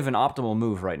kind of an optimal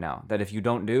move right now that if you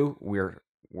don't do,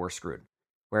 we're screwed.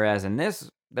 Whereas in this,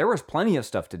 there was plenty of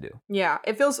stuff to do. Yeah,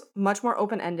 it feels much more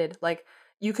open-ended. Like,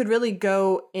 you could really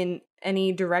go in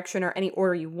any direction or any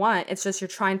order you want. It's just you're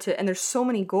trying to, and there's so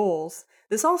many goals.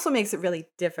 This also makes it really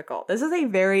difficult. This is a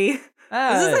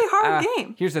hard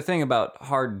game. Here's the thing about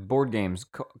hard board games,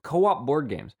 co-op board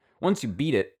games. Once you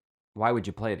beat it, why would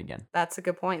you play it again? That's a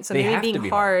good point. So maybe being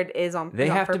hard is on purpose. They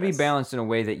have to be balanced in a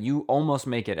way that you almost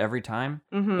make it every time,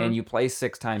 and you play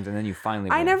 6 times, and then you finally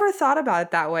win. I never thought about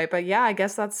it that way, but yeah, I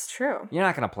guess that's true. You're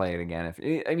not going to play it again.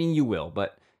 You will,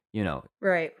 but,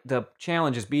 right. The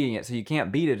challenge is beating it, so you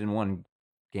can't beat it in one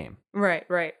game. Right.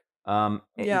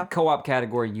 Co-op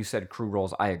category, you said crew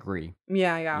roles. I agree.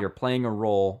 Yeah. You're playing a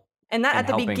role. And that at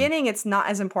the beginning, it's not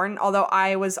as important. Although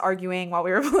I was arguing while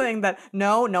we were playing that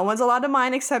no one's allowed to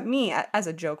mine except me, as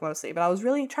a joke mostly. But I was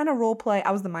really trying to role play.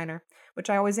 I was the miner, which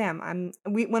I always am.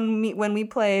 When we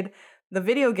played the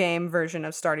video game version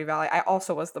of Stardew Valley, I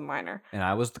also was the miner. And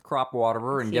I was the crop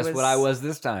waterer. And guess what I was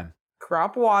this time?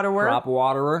 Crop waterer.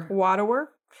 Waterer.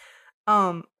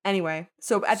 Anyway,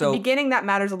 so at the beginning that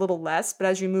matters a little less, but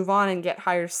as you move on and get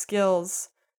higher skills,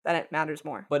 then it matters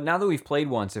more. But now that we've played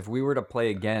once, if we were to play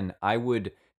again, I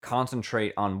would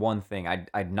concentrate on one thing.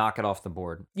 I'd knock it off the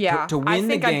board. Yeah, to win I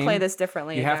think the game, I'd play this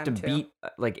differently. you have to again, too. beat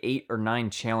like 8 or 9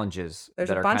 challenges There's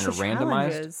that a are bunch kind of of randomized.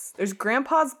 challenges. There's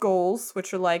Grandpa's goals,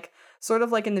 which are like sort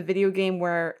of like in the video game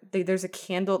where there's a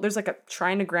candle. There's like a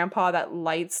shrine to Grandpa that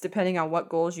lights depending on what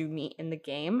goals you meet in the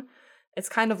game. It's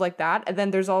kind of like that. And then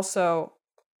there's also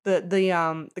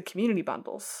the community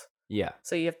bundles. Yeah.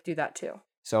 So you have to do that too.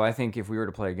 So I think if we were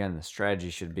to play again, the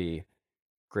strategy should be,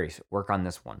 Grace, work on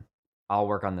this one. I'll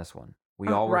work on this one. We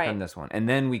all work on this one. And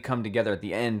then we come together at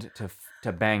the end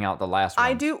to bang out the last one.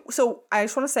 I do. So I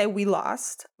just want to say we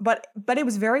lost, but it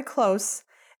was very close.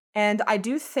 And I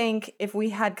do think if we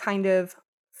had kind of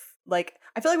like,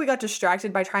 I feel like we got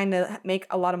distracted by trying to make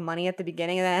a lot of money at the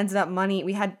beginning, and then ended up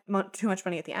we had too much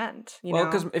money at the end. Well,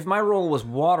 because if my role was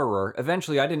waterer,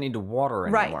 eventually I didn't need to water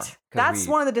anymore. Right. That's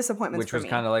one of the disappointments for me. Which was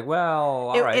kind of like, well,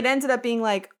 all right. It ended up being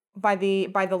like by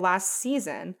the last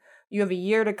season, you have a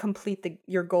year to complete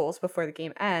your goals before the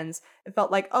game ends. It felt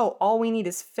like, oh, all we need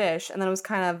is fish. And then it was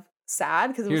kind of sad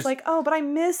because it was like, oh, but I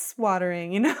miss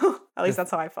watering, you know? At least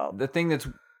that's how I felt. The thing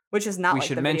which is not we like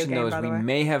should the mention video game, though is by the we way.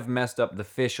 may have messed up the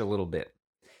fish a little bit.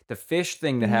 The fish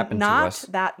thing that happened to us.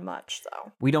 Not that much,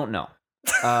 though. We don't know.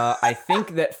 I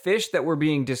think that fish that were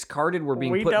being discarded were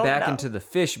being put back into the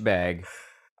fish bag.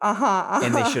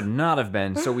 And they should not have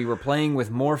been. So we were playing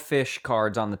with more fish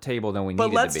cards on the table than we needed to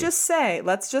be. But let's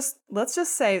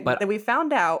just say that we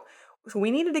found out so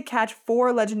we needed to catch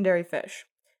 4 legendary fish.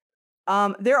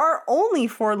 There are only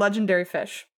 4 legendary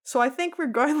fish. So I think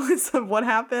regardless of what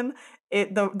happened,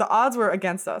 the odds were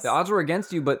against us. The odds were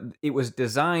against you, but it was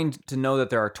designed to know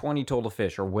that there are 20 total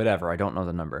fish or whatever. I don't know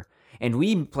the number. And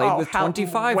we played with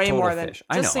 25 total fish.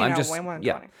 I know. Way more than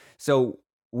 20. So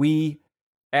we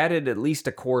added at least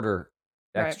a quarter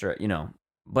extra, you know.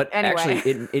 But anyway.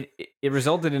 Actually, it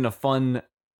resulted in a fun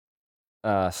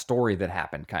story that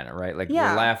happened, kind of, right? Like, we're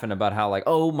laughing about how, like,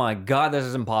 oh my God, this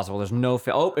is impossible. There's no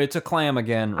fish. Oh, it's a clam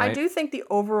again, right? I do think the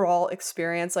overall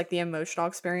experience, like the emotional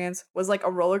experience, was like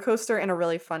a roller coaster in a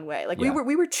really fun way. Like, we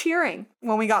were cheering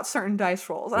when we got certain dice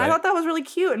rolls. And I thought that was really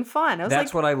cute and fun.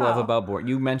 That's what I love about board.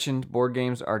 You mentioned board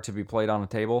games are to be played on a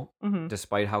table,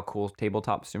 despite how cool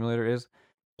Tabletop Simulator is.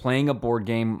 Playing a board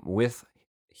game with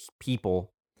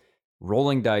people,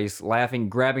 rolling dice, laughing,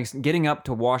 grabbing, getting up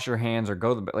to wash your hands or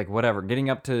go to the, like whatever, getting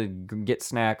up to get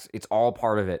snacks. It's all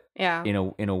part of it. Yeah.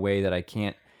 In a way that I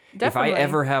can't. Definitely. If I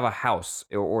ever have a house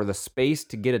or the space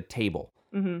to get a table,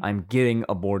 I'm getting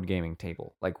a board gaming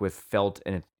table, like with felt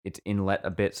and it's inlet a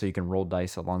bit so you can roll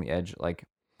dice along the edge. Like,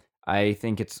 I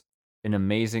think it's an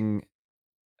amazing.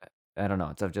 I don't know.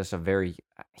 It's just a very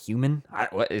human.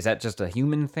 What is that? Just a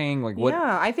human thing? Like what?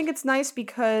 Yeah, I think it's nice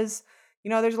because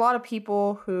there's a lot of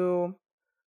people who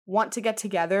want to get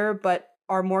together, but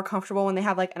are more comfortable when they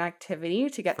have like an activity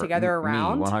to get together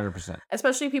around. 100%.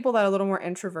 Especially people that are a little more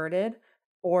introverted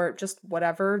or just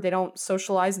whatever. They don't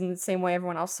socialize in the same way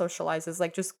everyone else socializes.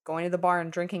 Like just going to the bar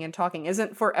and drinking and talking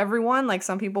isn't for everyone. Like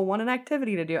some people want an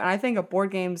activity to do. And I think a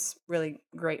board game's really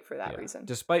great for that reason.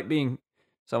 Despite being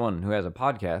someone who has a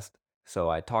podcast, so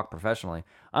I talk professionally,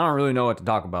 I don't really know what to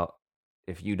talk about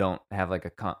if you don't have I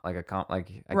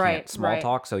can't small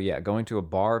talk. So yeah, going to a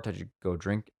bar to go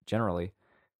drink generally,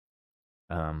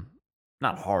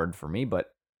 not hard for me,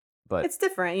 but it's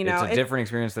different, It's a different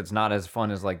experience that's not as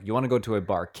fun as like, you want to go to a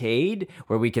barcade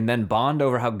where we can then bond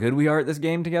over how good we are at this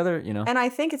game together, And I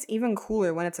think it's even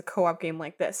cooler when it's a co-op game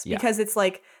like this because it's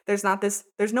like there's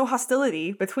no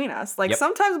hostility between us. Like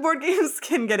sometimes board games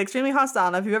can get extremely hostile.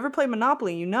 And if you ever played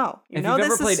Monopoly, if you've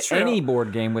ever played any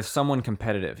board game with someone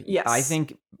competitive, yes. I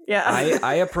think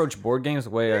I approach board games the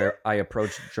way I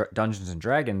approach Dungeons and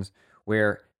Dragons,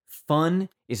 where fun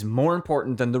is more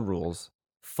important than the rules.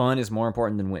 Fun is more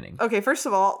important than winning. Okay, first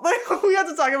of all, we have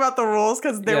to talk about the rules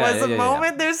because there was a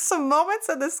moment. There's some moments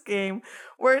in this game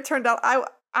where it turned out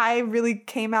I really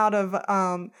came out of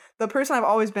the person I've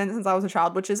always been since I was a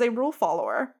child, which is a rule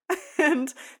follower.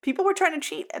 And people were trying to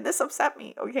cheat, and this upset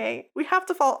me, okay? We have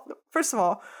to follow. First of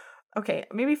all, okay,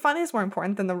 maybe fun is more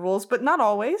important than the rules, but not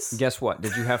always. Guess what?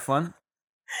 Did you have fun?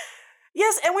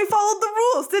 Yes, and we followed the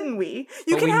rules, didn't we?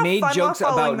 But we made jokes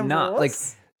about not rules. like.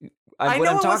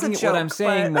 What I'm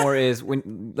saying more is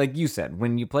when, like you said,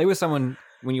 when you play with someone,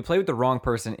 when you play with the wrong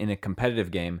person in a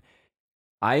competitive game,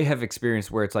 I have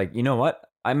experienced where it's like, you know what?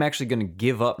 I'm actually going to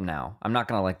give up now. I'm not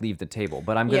going to like leave the table,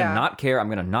 but I'm going to not care. I'm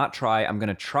going to not try. I'm going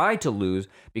to try to lose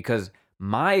because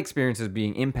my experience is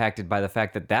being impacted by the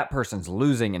fact that person's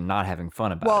losing and not having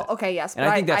fun about it. Well, okay, yes. And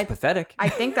I think that's pathetic. I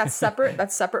think that's separate.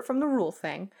 That's separate from the rule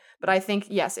thing. But I think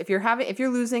yes, if you're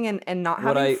losing and not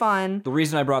What having fun, The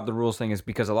reason I brought up the rules thing is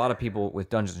because a lot of people with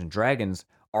Dungeons and Dragons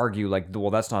argue like,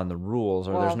 well, that's not in the rules,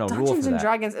 or there's no rule for that. Dungeons and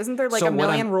Dragons, isn't there like So a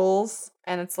million rules?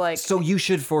 And it's like, so you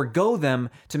should forego them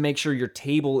to make sure your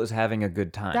table is having a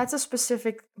good time. that's a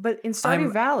specific. But in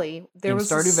Stardew Valley, there was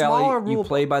a Stardew smaller Valley, you rule.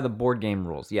 play by the board game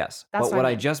rules, yes. That's but what what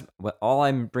I mean. all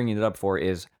I'm bringing it up for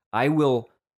is I will.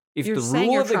 If You're the saying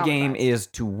rule you're of the game traumatized. is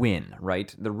to win,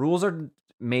 right? The rules are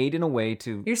made in a way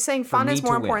to You're saying for fun me is to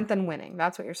more win. important than winning.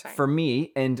 That's what you're saying. for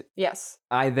me, and Yes.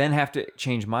 I then have to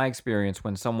change my experience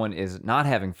when someone is not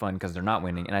having fun because they're not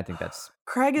winning, and I think that's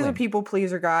Craig is a Lame. people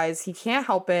pleaser, guys. He can't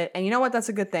help it. And you know what? That's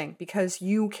a good thing because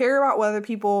you care about whether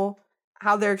people,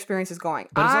 how their experience is going.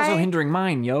 but it's also hindering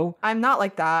mine, yo. I'm not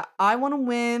like that. I want to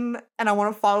win and I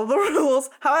want to follow the rules.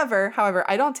 However,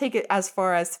 I don't take it as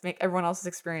far as to make everyone else's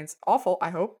experience awful, I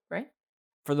hope, right?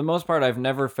 For the most part, I've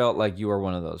never felt like you are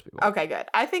one of those people. Okay, good.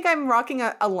 I think I'm rocking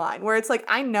a line where it's like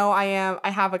I know I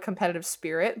have a competitive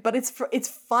spirit, but it's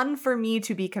fun for me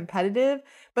to be competitive,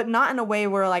 but not in a way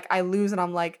where like I lose and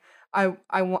I'm like I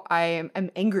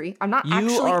am angry. I'm not You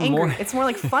actually are angry. more- It's more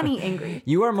like funny angry.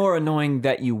 You are more annoying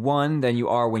that you won than you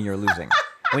are when you're losing.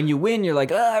 When you win, you're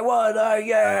like, I won,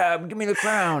 yeah, give me the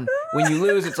crown. When you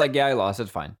lose, it's like, yeah, I lost,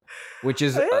 it's fine. Which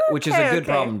is a good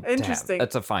problem to have. Interesting.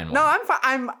 That's a fine one. No, I'm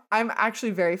fine. I'm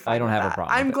actually very fine. I don't with have a that.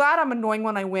 problem I'm with it. glad I'm annoying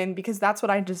when I win because that's what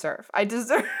I deserve. I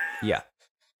deserve. Yeah.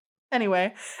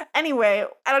 Anyway, I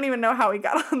don't even know how we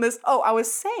got on this. Oh, I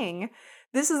was saying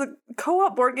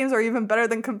co-op board games are even better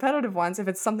than competitive ones if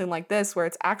it's something like this where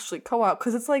it's actually co-op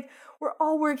because it's like we're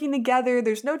all working together.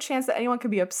 There's no chance that anyone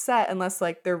could be upset unless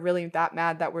like they're really that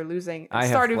mad that we're losing. In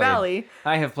Stardew Valley.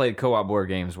 I have played co-op board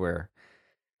games where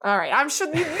All right, I'm sure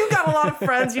you got a lot of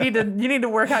friends. You need to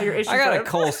work out your issues. I gotta with.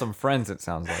 cull some friends, it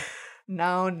sounds like.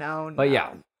 No. But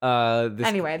yeah.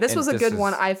 This was a good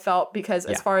one, I felt, because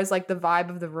as Yeah. far as like the vibe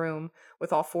of the room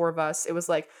with all four of us, it was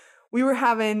like we were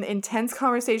having intense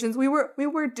conversations. We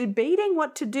were debating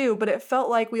what to do, but it felt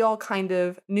like we all kind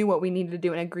of knew what we needed to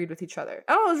do and agreed with each other.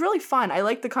 Oh, it was really fun. I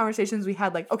liked the conversations we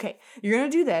had. Like, okay, you're gonna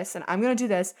do this, and I'm gonna do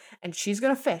this, and she's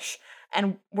gonna fish,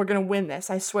 and we're gonna win this.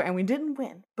 I swear. And we didn't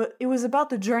win, but it was about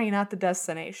the journey, not the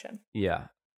destination. Yeah.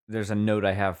 There's a note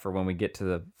I have for when we get to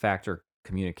the factor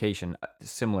communication,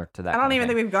 similar to that. I don't even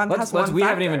think we've gone past one. We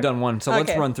haven't factor. even done one, so let's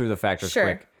Okay. run through the factors Sure.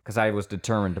 quick. Because I was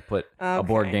determined to put a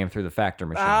board Okay. game through the factor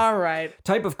machine. All right.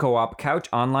 Type of co-op, couch,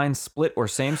 online, split, or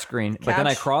same screen. But then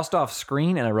I Couch. crossed off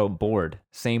screen and I wrote board.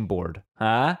 Same board.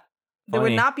 Huh? There would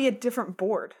Funny. not be a different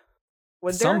board.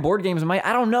 Would there? Some board games might.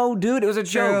 I don't know, dude. It was a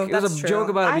joke. It was that's a true. joke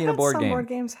about it I being a bet board some game. board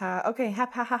games have. Okay,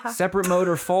 ha. Separate mode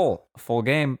or full. Full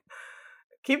game.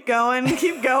 Keep going.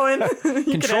 You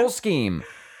Control can scheme.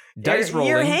 Dice have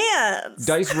your rolling. hands.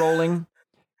 Dice rolling.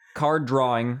 Card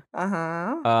drawing.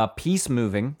 Piece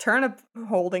moving. Turnip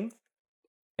holding.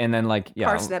 And then like, yeah.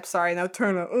 Parsnip. Sorry, no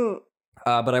turnip. Ooh.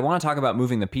 But I want to talk about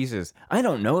moving the pieces. I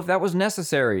don't know if that was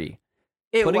necessary.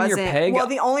 It Putting your wasn't. peg Well,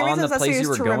 the only on reason the it's place necessary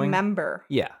you is to were going? remember.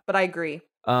 Yeah. But I agree.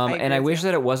 And I agree wish with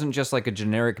you. that it wasn't just like a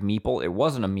generic meeple. It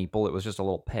wasn't a meeple. It was just a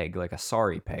little peg, like a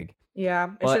sorry peg. Yeah.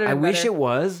 It But should I have been wish better. it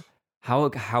was.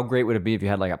 How great would it be if you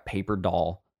had like a paper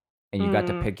doll and you got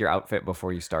to pick your outfit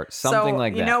before you start? Something so,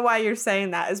 like that. You know why you're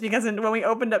saying that is because when we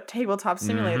opened up Tabletop Mm-hmm.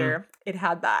 Simulator, it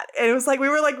had that. And it was like we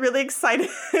were like really excited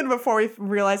before we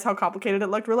realized how complicated it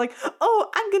looked. We're like,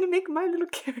 oh, I'm gonna make my little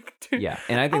character. Yeah,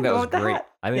 and I think I'm that going was with the great. hat.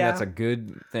 I think Yeah. that's a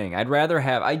good thing. I'd rather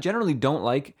have. I generally don't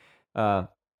like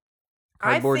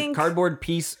think- cardboard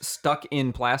piece stuck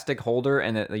in plastic holder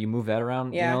and that you move that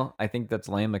around. Yeah. You know, I think that's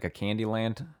lame, like a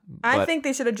Candyland. I But think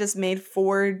they should have just made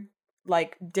 4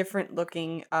 like different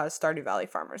looking Stardew Valley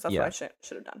farmers. That's Yeah. what I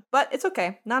should have done. But it's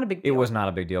okay. Not a big it deal. was not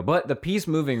a big deal. But the piece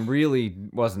moving really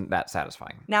wasn't that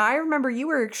satisfying. Now I remember you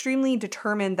were extremely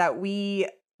determined that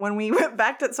when we went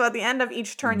back to, so at the end of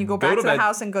each turn, you go Go back to to the bed.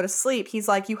 house and go to sleep. He's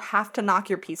like, you have to knock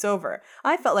your piece over.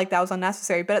 I felt like that was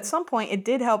unnecessary, but at some point it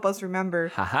did help us remember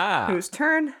Haha. whose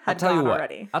turn I'll had tell you gone what.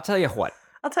 already. I'll tell you what.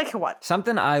 I'll tell you what.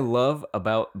 Something I love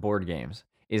about board games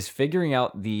is figuring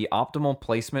out the optimal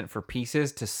placement for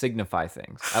pieces to signify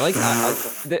things. I like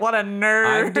What a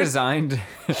nerd.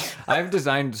 I've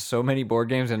designed so many board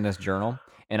games in this journal,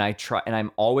 and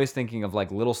I'm always thinking of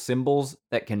like little symbols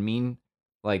that can mean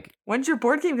like When's your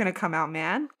board game gonna come out,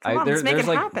 man? Come on, let's make there's it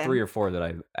like happen. 3 or 4 that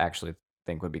I actually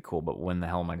think would be cool, but when the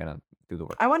hell am I gonna do the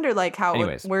work? I wonder like how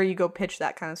Anyways. where you go pitch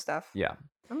that kind of stuff. Yeah.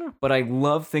 I don't know. But I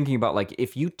love thinking about like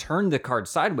if you turn the card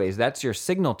sideways, that's your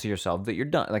signal to yourself that you're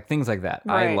done. Like things like that.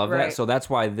 I Right, love right. that. So that's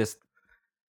why this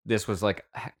was like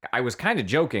I was kind of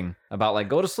joking about like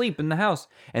go to sleep in the house.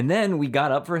 And then we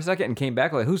got up for a second and came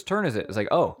back like whose turn is it? It's like,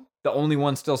 oh, the only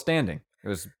one still standing. It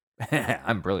was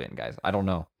I'm brilliant, guys. I don't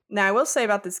know. Now, I will say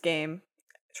about this game,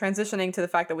 transitioning to the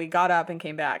fact that we got up and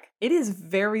came back, it is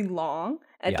very long.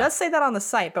 And it does say that on the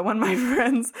site, but when my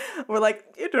friends were like,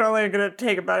 it's only going to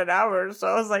take about an hour. So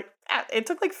I was like, it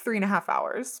took like 3.5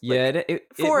 hours. Yeah, it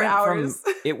 4 went hours.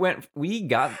 We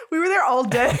were there all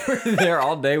day. we were there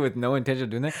all day with no intention of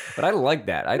doing that. But I like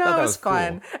that. I thought that was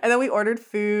fun. Cool. And then we ordered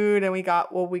food and we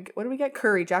got, what did we get?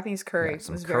 Curry, Japanese curry. Yeah, It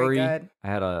some was curry. very good. I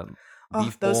had a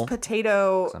beef bowl. Those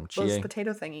potato chie.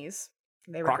 thingies.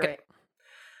 They were Crockett. great.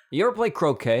 You ever play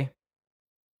croquet?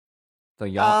 The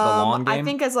long game? I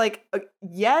think as like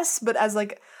yes, but as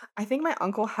like I think my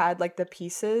uncle had like the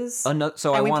pieces. So and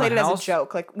I we want played a it house. as a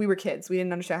joke. Like we were kids. We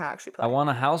didn't understand how to actually play. I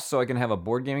want a house so I can have a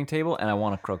board gaming table, and I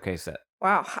want a croquet set.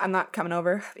 Wow, I'm not coming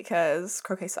over because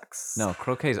croquet sucks. No,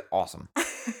 croquet is awesome.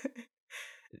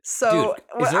 So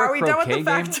Dude, is there are a we done with the croquet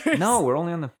factors? game? No, we're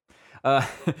only on the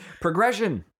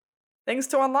progression. Things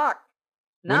to unlock.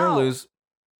 Win or lose.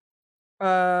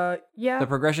 Yeah. The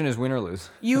progression is win or lose.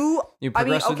 You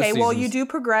progress through the okay, well, you seasons. do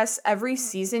progress every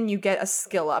season. You get a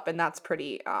skill up, and that's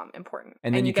pretty important.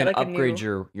 And then you can get, like, upgrade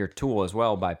your tool as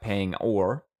well by paying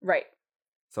ore. right.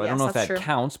 So I don't Yes, know if that's that true.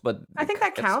 counts, but I think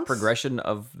that that's counts. progression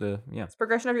of the It's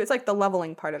progression of it's like the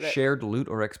leveling part of it. shared loot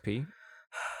or XP.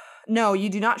 No, you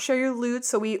do not share your loot.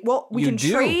 So we You can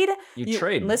do. trade. You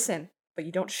trade. Listen, but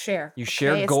you don't share. You okay?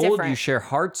 share It's gold. different. You share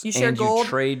hearts. You share and gold, you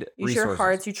trade You resources. share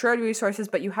hearts. You trade resources,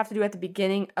 but you have to do it at the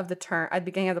beginning of the turn, at the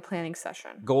beginning of the planning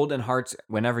session. Gold and hearts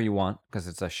whenever you want because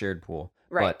it's a shared pool.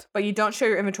 Right. But you don't share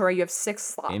your inventory. You have 6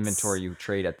 slots. But inventory you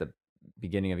trade at the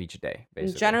beginning of each day, And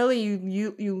basically. generally,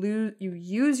 you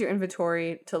use your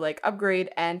inventory to like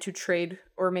upgrade and to trade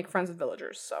or make friends with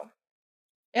villagers. So,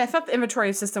 yeah, I thought the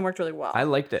inventory system worked really well. I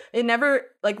liked it. It never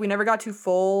we never got too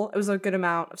full. It was a good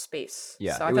amount of space.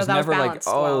 Yeah, so I it thought was that never was like, balanced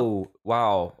well. oh,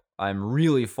 wow, I'm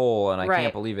really full and I Right.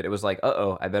 can't believe it. It was like,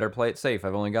 uh-oh, I better play it safe.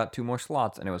 I've only got 2 more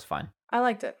slots, and it was fine. I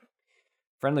liked it.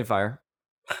 Friendly fire.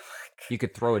 You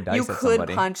could throw a dice You at could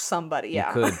somebody. punch somebody. Yeah,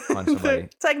 You could punch somebody.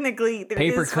 Technically, there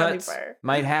Paper is friendly cuts fire.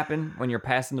 might happen when you're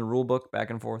passing the rule book back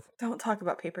and forth. Don't talk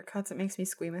about paper cuts. It makes me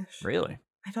squeamish. Really?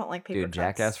 I don't like paper Dude, cuts.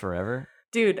 Jackass Forever?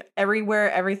 Dude, everywhere,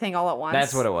 everything, all at once.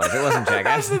 That's what it was. It wasn't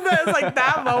Jackass. It's like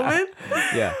that moment.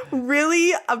 Yeah.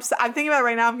 Really upset. I'm thinking about it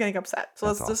right now. I'm getting upset.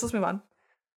 So That's let's move on.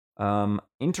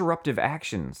 Interruptive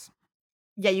actions.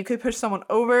 Yeah, you could push someone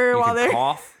over You while could they're.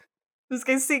 cough. This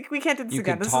guy's sick. We can't do this You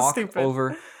again. could This talk is stupid.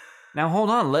 over. Now hold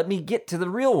on. Let me get to the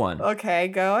real one. Okay,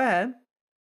 go ahead.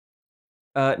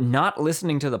 Not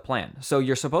listening to the plan. So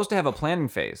you're supposed to have a planning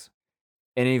phase.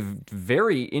 And a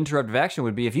very interruptive action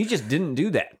would be if you just didn't do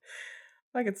that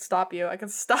I could stop you. I could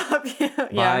stop you. Yeah.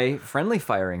 by friendly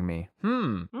firing me.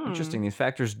 Interesting. These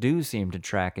factors do seem to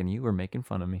track, and you were making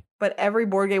fun of me. But every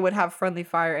board game would have friendly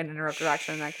fire and interruptive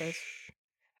action in that case.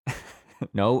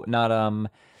 No, not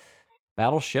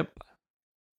Battleship.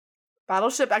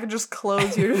 Battleship, I could just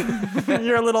close your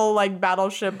your little like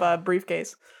battleship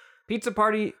briefcase. Pizza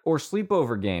party or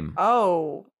sleepover game.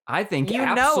 Oh, I think you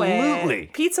absolutely. know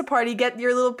it. Pizza party, get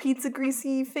your little pizza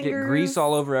greasy fingers. Get grease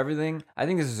all over everything. I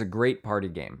think this is a great party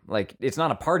game. Like, it's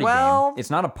not a party Well, game. It's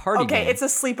not a party game. Okay, it's a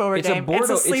sleepover It's game. a board,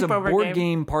 it's a sleepover board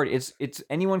game party. It's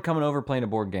anyone coming over playing a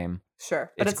board game.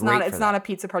 Sure, but It's it's not. great It's for not that. a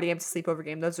pizza party game. It's a sleepover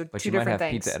game. Those are But two you might different have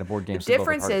things. pizza at a board game. The sleepover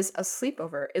difference party. is a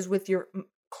sleepover is with your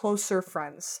closer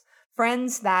friends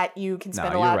that you can spend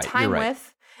a you're lot right, of time you're right.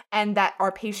 with, and that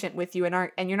are patient with you,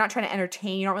 and you're not trying to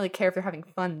entertain. You don't really care if they're having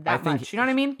fun that think- much. You know what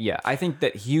I mean? Yeah, I think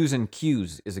that Hues and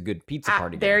Cues is a good pizza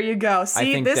party game. There you go.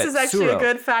 See, think this that is actually a Tsuro-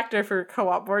 good factor for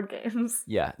co-op board games.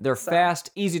 Yeah, they're So- fast,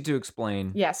 easy to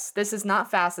explain. Yes, this is not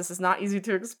fast. This is not easy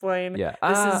to explain. Yeah,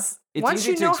 This is it's once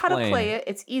easy you to know how to explain. play it,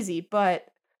 it's easy. But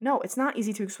no, it's not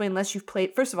easy to explain unless you've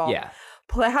played. First of all, Yeah,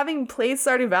 having played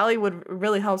Stardew Valley would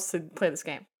really helps to play this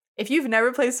game. If you've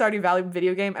never played Stardew Valley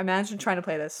video game, imagine trying to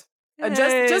play this. It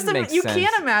makes You sense.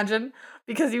 can't imagine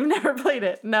because you've never played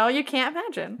it. No, you can't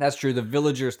imagine. That's true. The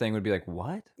villagers thing would be like, what?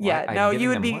 Why? Yeah, I'm no, giving you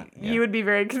would them be what? Yeah. you would be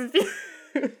very confused.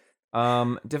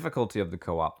 Difficulty of the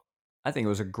co-op. I think it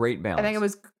was a great balance. I think it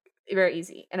was very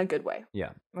easy in a good way. Yeah,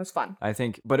 It was fun. I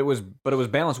think, but it was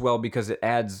balanced well because it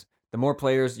adds the more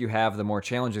players you have, the more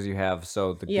challenges you have,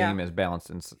 so the Yeah. game is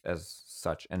balanced as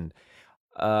such. And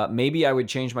maybe I would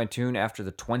change my tune after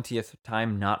the 20th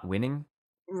time not winning.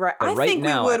 Right. But I right think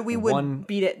now, we would one-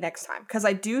 beat it next time because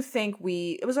I do think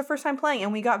it was our first time playing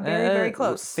and we got very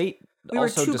close. Fate We were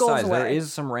also 2 goals decides there away.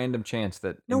 is some random chance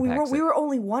that No, we impacts were it.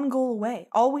 only 1 goal away.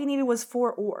 All we needed was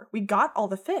 4 ore. We got all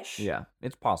the fish. Yeah,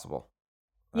 it's possible.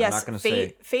 I'm Yes, not gonna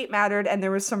say fate mattered, and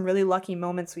there was some really lucky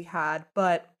moments we had,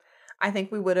 but I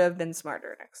think we would have been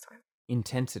smarter next time.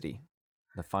 intensity.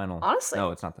 The final. Honestly.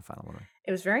 No, it's not the final one.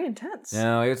 It was very intense.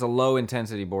 No, it's a low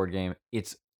intensity board game.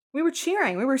 We were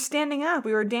cheering. We were standing up.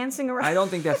 We were dancing around. I don't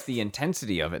think that's the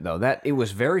intensity of it though. That it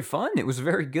was very fun. It was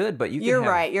very good, but You're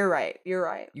right. You're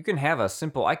right. You can have a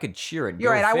simple. I could cheer it.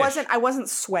 You're right. I wasn't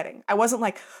sweating. I wasn't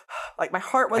like my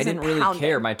heart wasn't. I didn't really pounding.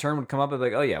 care. My turn would come up and be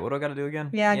like, oh yeah, what do I got to do again?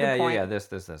 Yeah, good point. Yeah. This.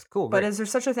 Cool. But great. is there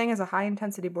such a thing as a high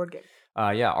intensity board game?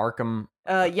 Yeah, Arkham.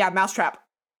 Yeah, Mousetrap.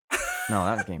 No,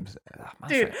 that game's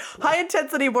Dude, high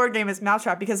intensity board game is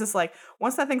Mousetrap because it's like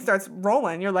once that thing starts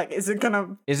rolling, you're like, is it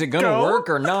gonna work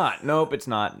or not? Nope, it's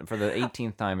not. For the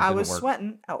 18th time, it didn't was work.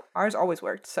 sweating. Oh, ours always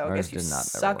worked. So I guess you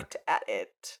sucked at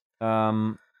it.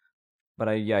 But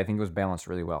I think it was balanced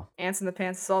really well. Ants in the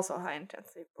Pants is also high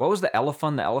intensity. What was the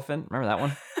elephant? The elephant? Remember that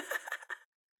one?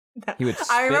 He would.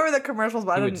 I remember the commercials,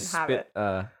 but I didn't have it.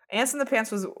 Ants in the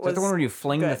Pants was that the one where you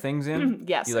fling good. the things in?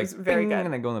 Yes, you like it was very good.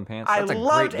 And they go in the pants. I That's a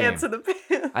loved great game. Ants in the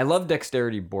Pants. I love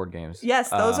dexterity board games. Yes,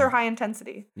 those are high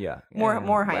intensity. Yeah.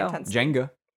 More high intensity. Jenga.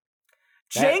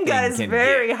 Jenga is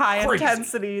very high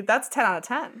intensity. That's 10 out of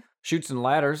 10. Chutes and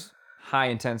Ladders, high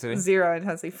intensity. 0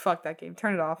 intensity. Fuck that game.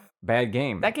 Turn it off. Bad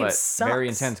game. That game but sucks. Very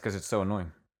intense because it's so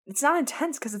annoying. It's not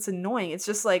intense because it's annoying. It's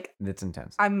just like it's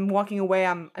intense. I'm walking away.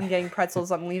 I'm getting pretzels.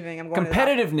 I'm leaving. I'm going.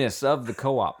 Competitiveness of the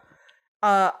co-op.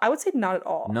 I would say not at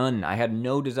all. None. I had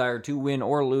no desire to win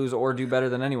or lose or do better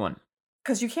than anyone.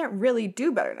 Because you can't really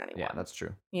do better than anyone. Yeah, that's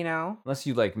true. You know? Unless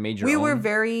you like made your own. We were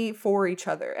very for each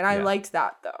other. And I liked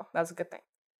that though. That's a good thing.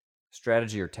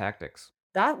 Strategy or tactics.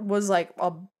 That was like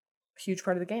a huge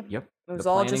part of the game. Yep. It was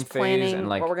all just planning and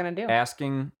like what we're going to do.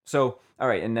 Asking. So, all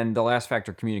right. And then the last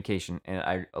factor, communication. And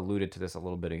I alluded to this a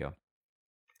little bit ago.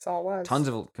 That's all it was. Tons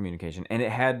of communication. And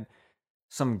it had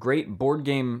some great board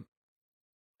game.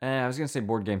 I was going to say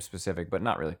board game specific, but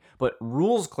not really. But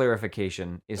rules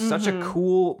clarification is such a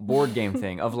cool board game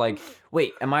thing of like,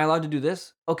 wait, am I allowed to do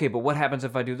this? Okay, but what happens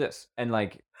if I do this? And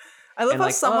like, I love how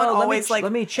someone always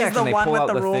let me check. Is the one with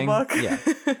the rule book. Yeah,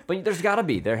 but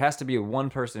there has to be one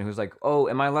person who's like, oh,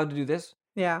 am I allowed to do this?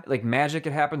 Yeah. Like Magic,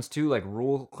 it happens too. Like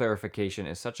rule clarification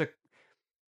is such a.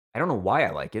 I don't know why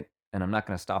I like it, and I'm not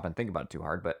going to stop and think about it too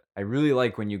hard. But I really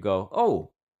like when you go,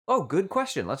 oh, good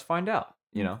question. Let's find out.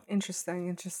 You know,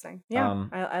 interesting. Yeah,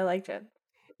 I liked it.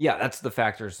 Yeah, that's the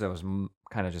factors. That was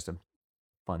kind of just a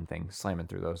fun thing, slamming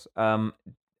through those.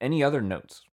 Any other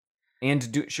notes?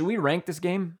 And should we rank this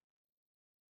game?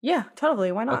 Yeah,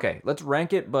 totally. Why not? Okay, let's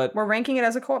rank it. But we're ranking it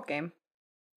as a co-op game.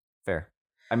 Fair.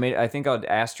 I think I'd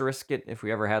asterisk it if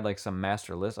we ever had like some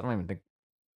master list. I don't even think.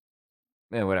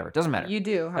 Yeah, whatever. It doesn't matter. You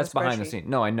do. That's behind the scene.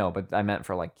 No, I know, but I meant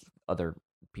for like other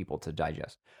people to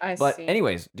digest. I see. But see.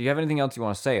 Anyways, do you have anything else you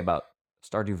want to say about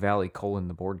Stardew Valley :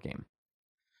 the board game?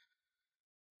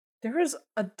 There was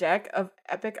a deck of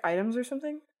epic items or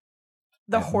something.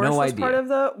 The horse was part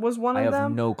of was one of them. I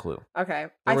have no clue. Okay,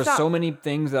 there were so many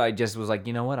things that I just was like,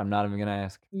 you know what? I'm not even gonna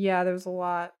ask. Yeah, there was a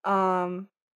lot. There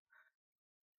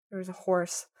was a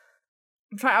horse.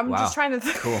 I'm just trying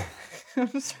to. Cool. I'm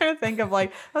just trying to think of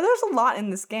like, there's a lot in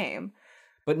this game.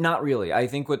 But not really. I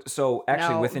think with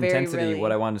intensity, really.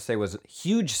 What I wanted to say was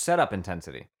huge setup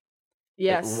intensity.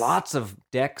 Yes. Like lots of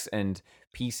decks and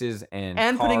pieces and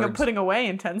cards, putting away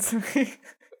intensity.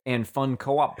 And fun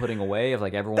co-op putting away of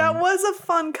like everyone. That was a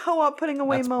fun co-op putting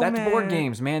away moment. That's board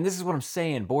games, man. This is what I'm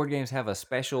saying. Board games have a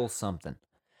special something.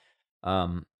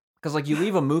 Because like you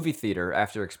leave a movie theater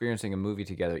after experiencing a movie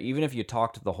together, even if you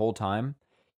talked the whole time,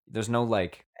 there's no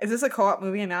like. Is this a co-op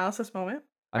movie analysis moment?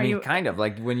 I mean, kind of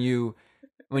like when you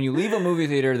leave a movie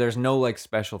theater, there's no like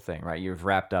special thing, right? You've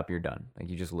wrapped up, you're done. Like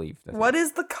you just leave. What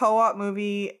is the co-op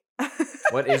movie?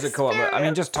 What is a co-op? I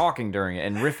mean, just talking during it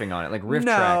and riffing on it, like riff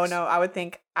tracks. No. I would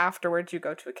think afterwards you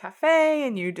go to a cafe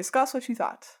and you discuss what you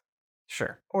thought.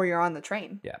 Sure. Or you're on the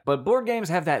train. Yeah, but board games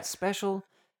have that special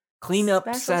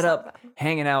cleanup, setup,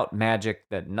 hanging out magic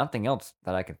that nothing else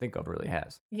that I can think of really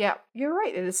has. Yeah, you're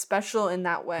right. It is special in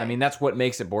that way. I mean, that's what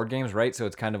makes it board games, right? So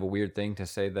it's kind of a weird thing to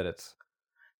say that it's.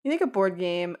 You think a board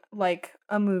game, like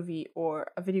a movie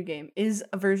or a video game, is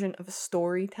a version of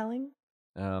storytelling?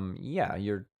 Yeah,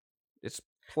 it's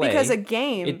play. Because a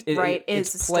game, right,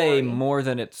 is it's play story. More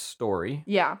than it's story.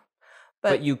 Yeah.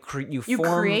 But you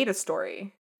create a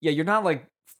story. Yeah, you're not like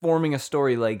forming a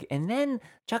story like, and then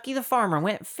Chucky the farmer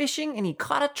went fishing and he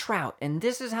caught a trout, and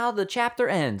this is how the chapter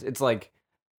ends. It's like,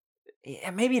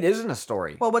 yeah, maybe it isn't a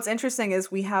story. Well, what's interesting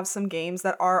is we have some games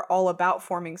that are all about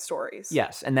forming stories.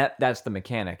 Yes, and that's the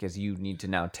mechanic, is you need to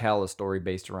now tell a story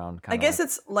based around I guess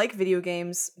it's like video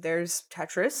games. There's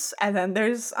Tetris, and then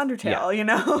there's Undertale, you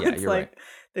know? Yeah, it's you're like right.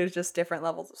 There's just different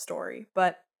levels of story.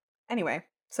 But anyway,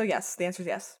 so yes, the answer is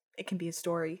yes. It can be a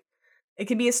story. It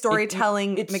can be a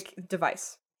storytelling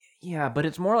device. Yeah, but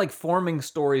it's more like forming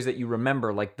stories that you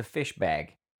remember, like the fish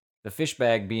bag. The fish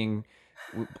bag being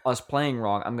us playing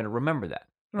wrong. I'm going to remember that.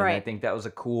 And I Right. think that was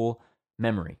a cool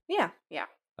memory. Yeah.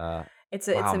 It's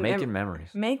Wow, a making memories.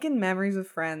 making memories with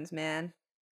friends, man.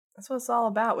 That's what it's all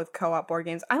about with co-op board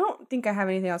games. I don't think I have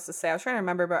anything else to say. I was trying to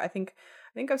remember, but I think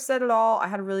I've said it all. I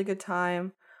had a really good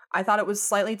time. I thought it was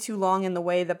slightly too long in the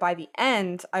way that by the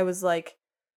end I was like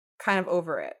kind of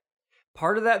over it.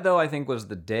 Part of that, though, I think was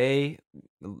the day.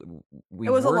 We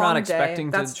It was a were not long day.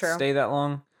 expecting to That's true. stay that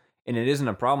long, and it isn't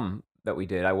a problem that we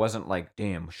did. I wasn't like,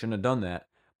 damn, shouldn't have done that.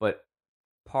 But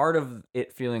part of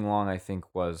it feeling long, I think,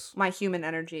 was My human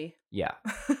energy. yeah,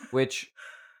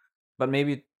 but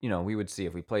maybe we would see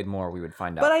if we played more, we would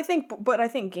find out. But I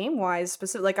think game wise,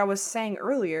 specific, like I was saying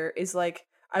earlier, is like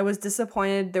I was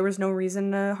disappointed there was no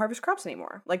reason to harvest crops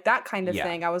anymore. Like that kind of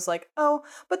thing. I was like, oh,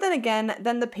 but then again,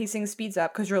 then the pacing speeds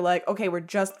up because you're like, okay, we're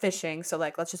just fishing, so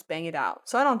like let's just bang it out.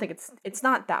 So I don't think it's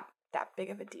not that big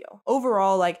of a deal.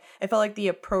 Overall, like it felt like the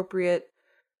appropriate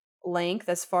length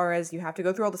as far as you have to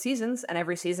go through all the seasons, and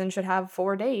every season should have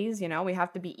 4 days. We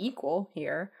have to be equal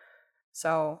here.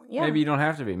 So yeah, maybe you don't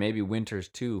have to be. Maybe winters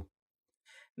too.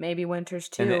 Maybe winters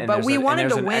too, And but we wanted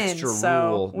to win, extra so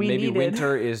rule. we maybe needed.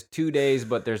 winter is 2 days,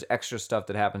 but there's extra stuff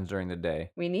that happens during the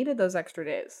day. We needed those extra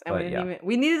days, and But, we didn't even.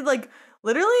 We needed like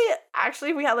literally.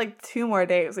 Actually, if we had like 2 more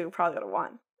days, we probably would have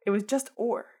won. It was just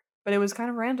but it was kind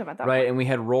of random at that Right, point. and we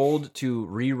had rolled to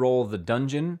re-roll the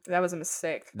dungeon, That was a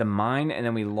mistake. the mine, and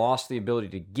then we lost the ability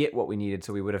to get what we needed,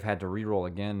 so we would have had to re-roll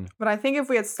again. But I think if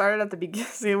we had started at the beginning,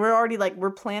 see, we're already like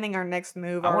we're planning our next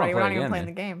move I wanna already. We're play not even again, playing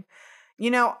man. the game.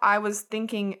 I was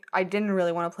thinking I didn't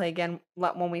really want to play again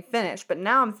when we finished, but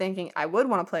now I'm thinking I would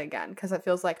want to play again because it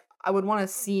feels like I would want to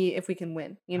see if we can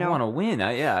win. I want to win.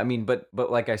 I mean, but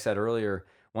like I said earlier,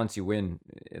 once you win,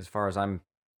 as far as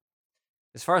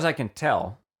I can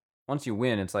tell, once you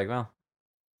win, it's like, well,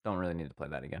 don't really need to play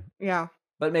that again. Yeah.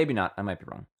 But maybe not. I might be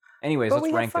wrong. Anyways, But let's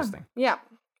we had rank this fun. thing. Yeah.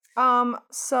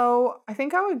 So I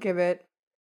think I would give it.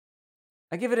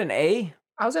 I give it an A.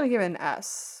 I was gonna give it an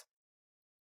S.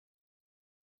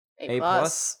 A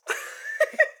plus?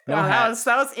 No Wow, hats.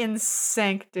 that was in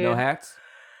sync, dude. No hats.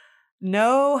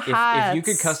 No hats. If you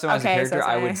could customize a Okay, so character, it's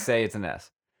I an would A. say it's an S.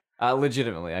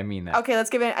 Legitimately, I mean that. Okay, let's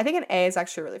give it. I think an A is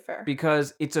actually really fair.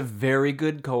 Because it's a very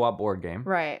good co-op board game.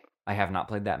 Right. I have not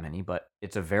played that many, but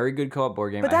it's a very good co-op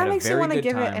board game. But I had that a makes you very want to good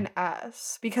give it time. an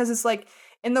S because it's like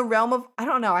in the realm of I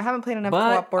don't know. I haven't played enough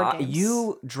But co-op board games.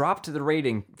 you dropped the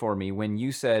rating for me when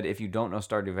you said if you don't know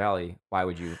Stardew Valley, why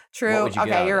would you? True. What would you get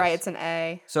out Okay, of you're right. this? It's an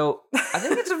A. So I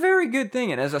think it's a very good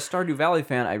thing, and as a Stardew Valley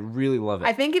fan, I really love it.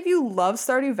 I think if you love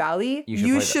Stardew Valley,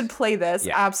 You should should play this.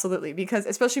 Yeah. Absolutely, because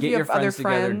especially if Get you your have other friends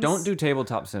together. friends. Don't do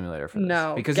Tabletop Simulator for this.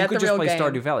 No, because you get could the just real play game.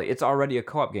 Stardew Valley. It's already a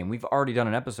co-op game. We've already done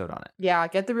an episode on it. Yeah,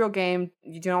 get the real game.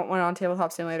 You don't want it on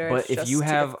Tabletop Simulator. But it's if just you too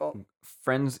have difficult.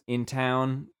 friends in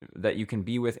town that you can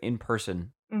be with in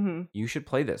person, Mhm. you should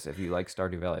play this if you like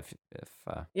Stardew Valley.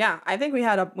 Yeah, I think we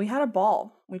had a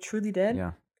ball. We truly did.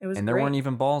 Yeah, It was and there great. weren't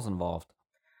even balls involved.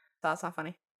 That's not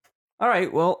funny. All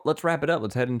right, well, let's wrap it up.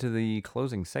 Let's head into the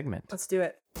closing segment. Let's do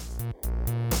it.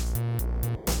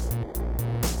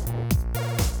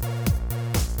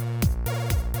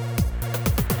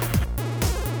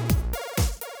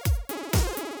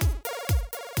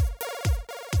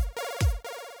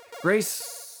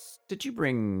 Grace, did you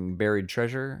bring Buried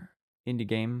Treasure indie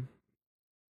game?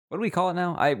 What do we call it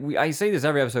now? I say this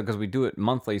every episode because we do it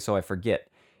monthly, so I forget.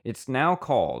 It's now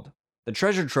called The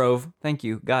Treasure Trove. Thank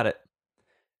you, got it.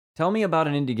 Tell me about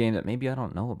an indie game that maybe I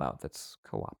don't know about that's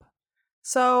co-op.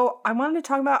 So I wanted to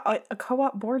talk about a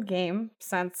co-op board game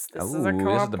since this is a co-op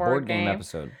this is the board game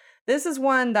episode. This is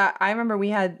one that I remember we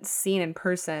had seen in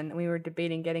person and we were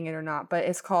debating getting it or not, but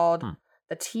it's called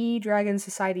the Tea Dragon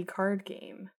Society card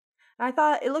game. And I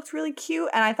thought it looked really cute,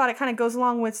 and I thought it kind of goes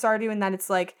along with Stardew in that it's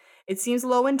like, it seems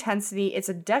low intensity. It's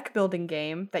a deck building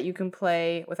game that you can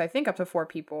play with, I think, up to 4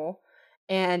 people.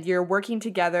 And you're working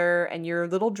together and you're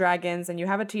little dragons and you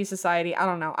have a tea society. I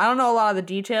don't know a lot of the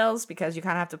details because you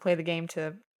kind of have to play the game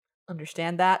to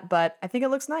understand that, but I think it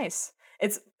looks nice.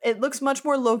 It looks much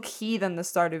more low key than the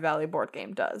Stardew Valley board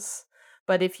game does.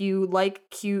 But if you like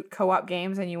cute co-op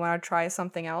games and you want to try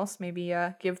something else, maybe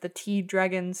give the Tea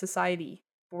Dragon Society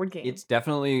board game. It's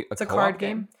definitely It's a co-op card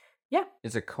game. Yeah.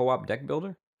 It's a co-op deck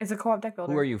builder? It's a co-op deck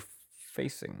builder. Who are you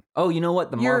facing? Oh, you know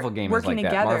what? The You're Marvel game is working like that.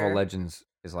 together. Marvel Legends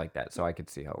is like that, so I could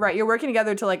see how. Right, you're working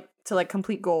together to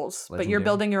complete goals, but you're Legendary.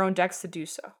 building your own decks to do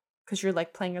so because you're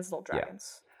like playing as little Yeah.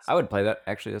 dragons. I would play that.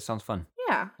 Actually, that sounds fun.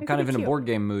 Yeah, I'm kind of in a board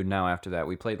game mood now after that.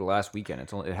 We played last weekend.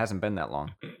 It hasn't been that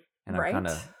long. And Right? I'm kind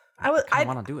of I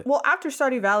want to do it. Well, after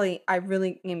Stardew Valley, I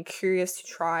really am curious to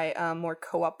try more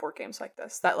co-op board games like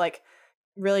this that like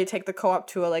really take the co-op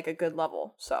to a good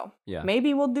level. So Yeah.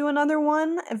 maybe we'll do another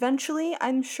one eventually.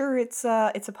 I'm sure it's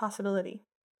a possibility.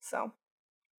 So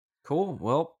Cool.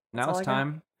 Well, now all it's I got.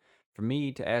 time for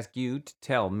me to ask you to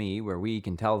tell me where we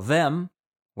can tell them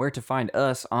where to find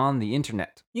us on the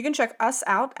internet. you can check us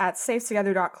out at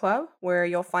savetogether.club, where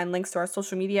you'll find links to our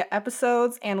social media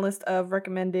episodes and a list of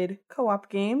recommended co-op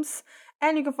games.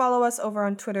 And you can follow us over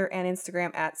on Twitter and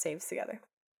Instagram at Saves Together.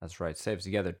 That's right,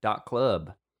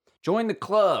 savetogether.club. Join the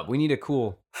club. We need a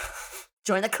cool,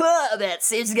 Join the club at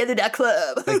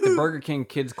savetogether.club. like the Burger King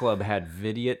Kids Club had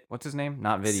Vidiot. What's his name?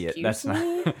 Not Vidiot. Excuse That's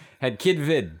me? not. Had Kid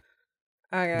Vid,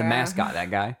 Okay. the mascot,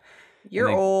 that guy. You're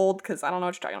And they- old because I don't know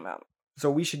what you're talking about. So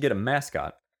we should get a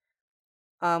mascot.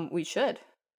 We should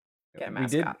get a We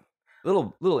did. mascot.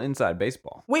 Little inside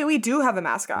baseball. Wait, we do have a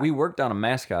mascot. We worked on a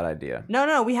mascot idea.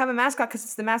 No, we have a mascot because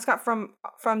it's the mascot from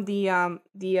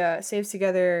the Saves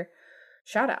Together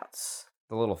shoutouts.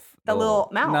 The little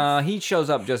mouse. Nah, he shows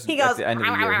up just He at goes, the end of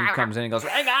the year. He comes in and goes,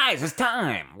 "Hey guys, it's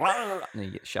time!" And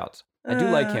he shouts. I do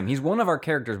like him. He's one of our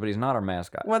characters, but he's not our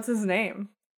mascot. What's his name?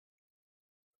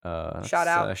 Shout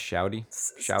out. Shouty.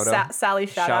 Shout out. Sally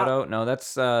Shout Out. No,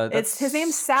 that's It's his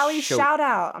name's Sally Shout- Shout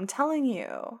Out. I'm telling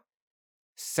you.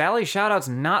 Sally Shoutout's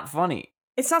not funny.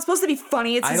 It's not supposed to be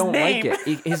funny. It's I his don't name. like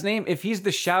it. His name, if he's the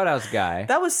shoutouts guy.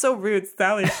 That was so rude.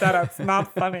 Sally Shout Out's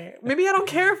not funny. Maybe I don't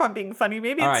care if I'm being funny.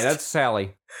 Maybe All it's right, that's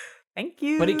Sally. Thank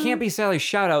you. But it can't be Sally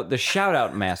Shoutout, the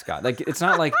shoutout mascot. Like it's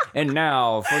not like, and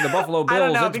now for the Buffalo I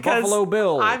don't Bills, know, it's because Buffalo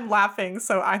Bill. I'm laughing,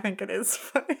 so I think it is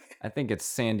funny. I think it's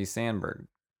Sandy Sandberg.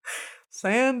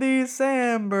 Sandy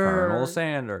Sandberg. Colonel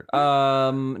Sanders.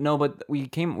 No, but we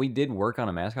did work on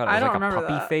a mascot. It I was don't like a remember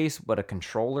puppy that. face, but a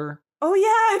controller. Oh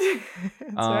yeah,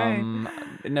 that's right.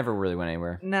 It never really went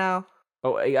anywhere. No,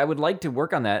 Oh, I would like to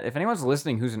work on that. If anyone's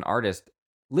listening who's an artist,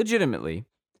 legitimately,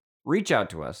 reach out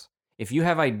to us. If you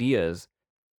have ideas,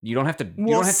 you don't have to. You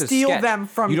we'll don't have to steal sketch. them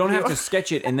from You don't have to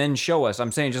sketch it and then show us.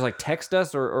 I'm saying just like text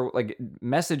us or like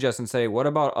message us and say, what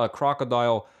about a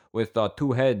crocodile with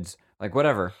 2 heads? Like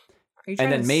whatever. Are you And trying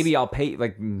then to maybe I'll pay.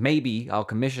 Like maybe I'll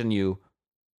commission you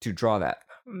to draw that.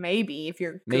 maybe if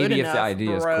you're good Maybe enough, if the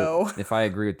idea bro. is cool. If I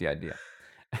agree with the idea.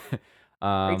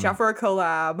 Reach out for a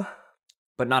collab.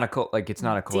 But not it's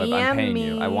not a collab. I'm DM paying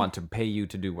you. I me. want to pay you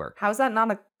to do work. How's that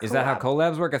not a collab? Is that how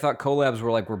collabs work? I thought collabs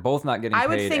were like we're both not getting paid. I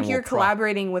would think and you're we'll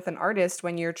collaborating with an artist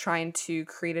when you're trying to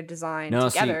create a design No,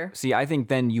 together. see, I think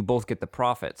then you both get the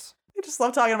profits. I just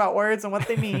love talking about words and what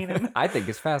they mean. And I think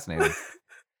it's fascinating.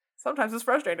 sometimes it's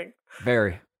frustrating.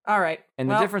 Very. All right. And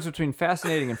well, the difference between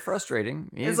fascinating and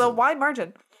frustrating is is a wide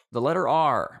margin. the letter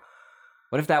R.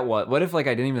 What if like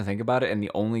I didn't even think about it and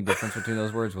the only difference between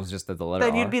those words was just that the letter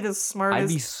Then R? you'd be the smartest I'd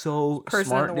be so person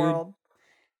smart, in the dude. world.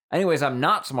 Anyways, I'm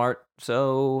not smart,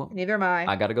 so Neither am I.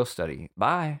 I gotta go study.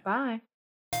 Bye. Bye.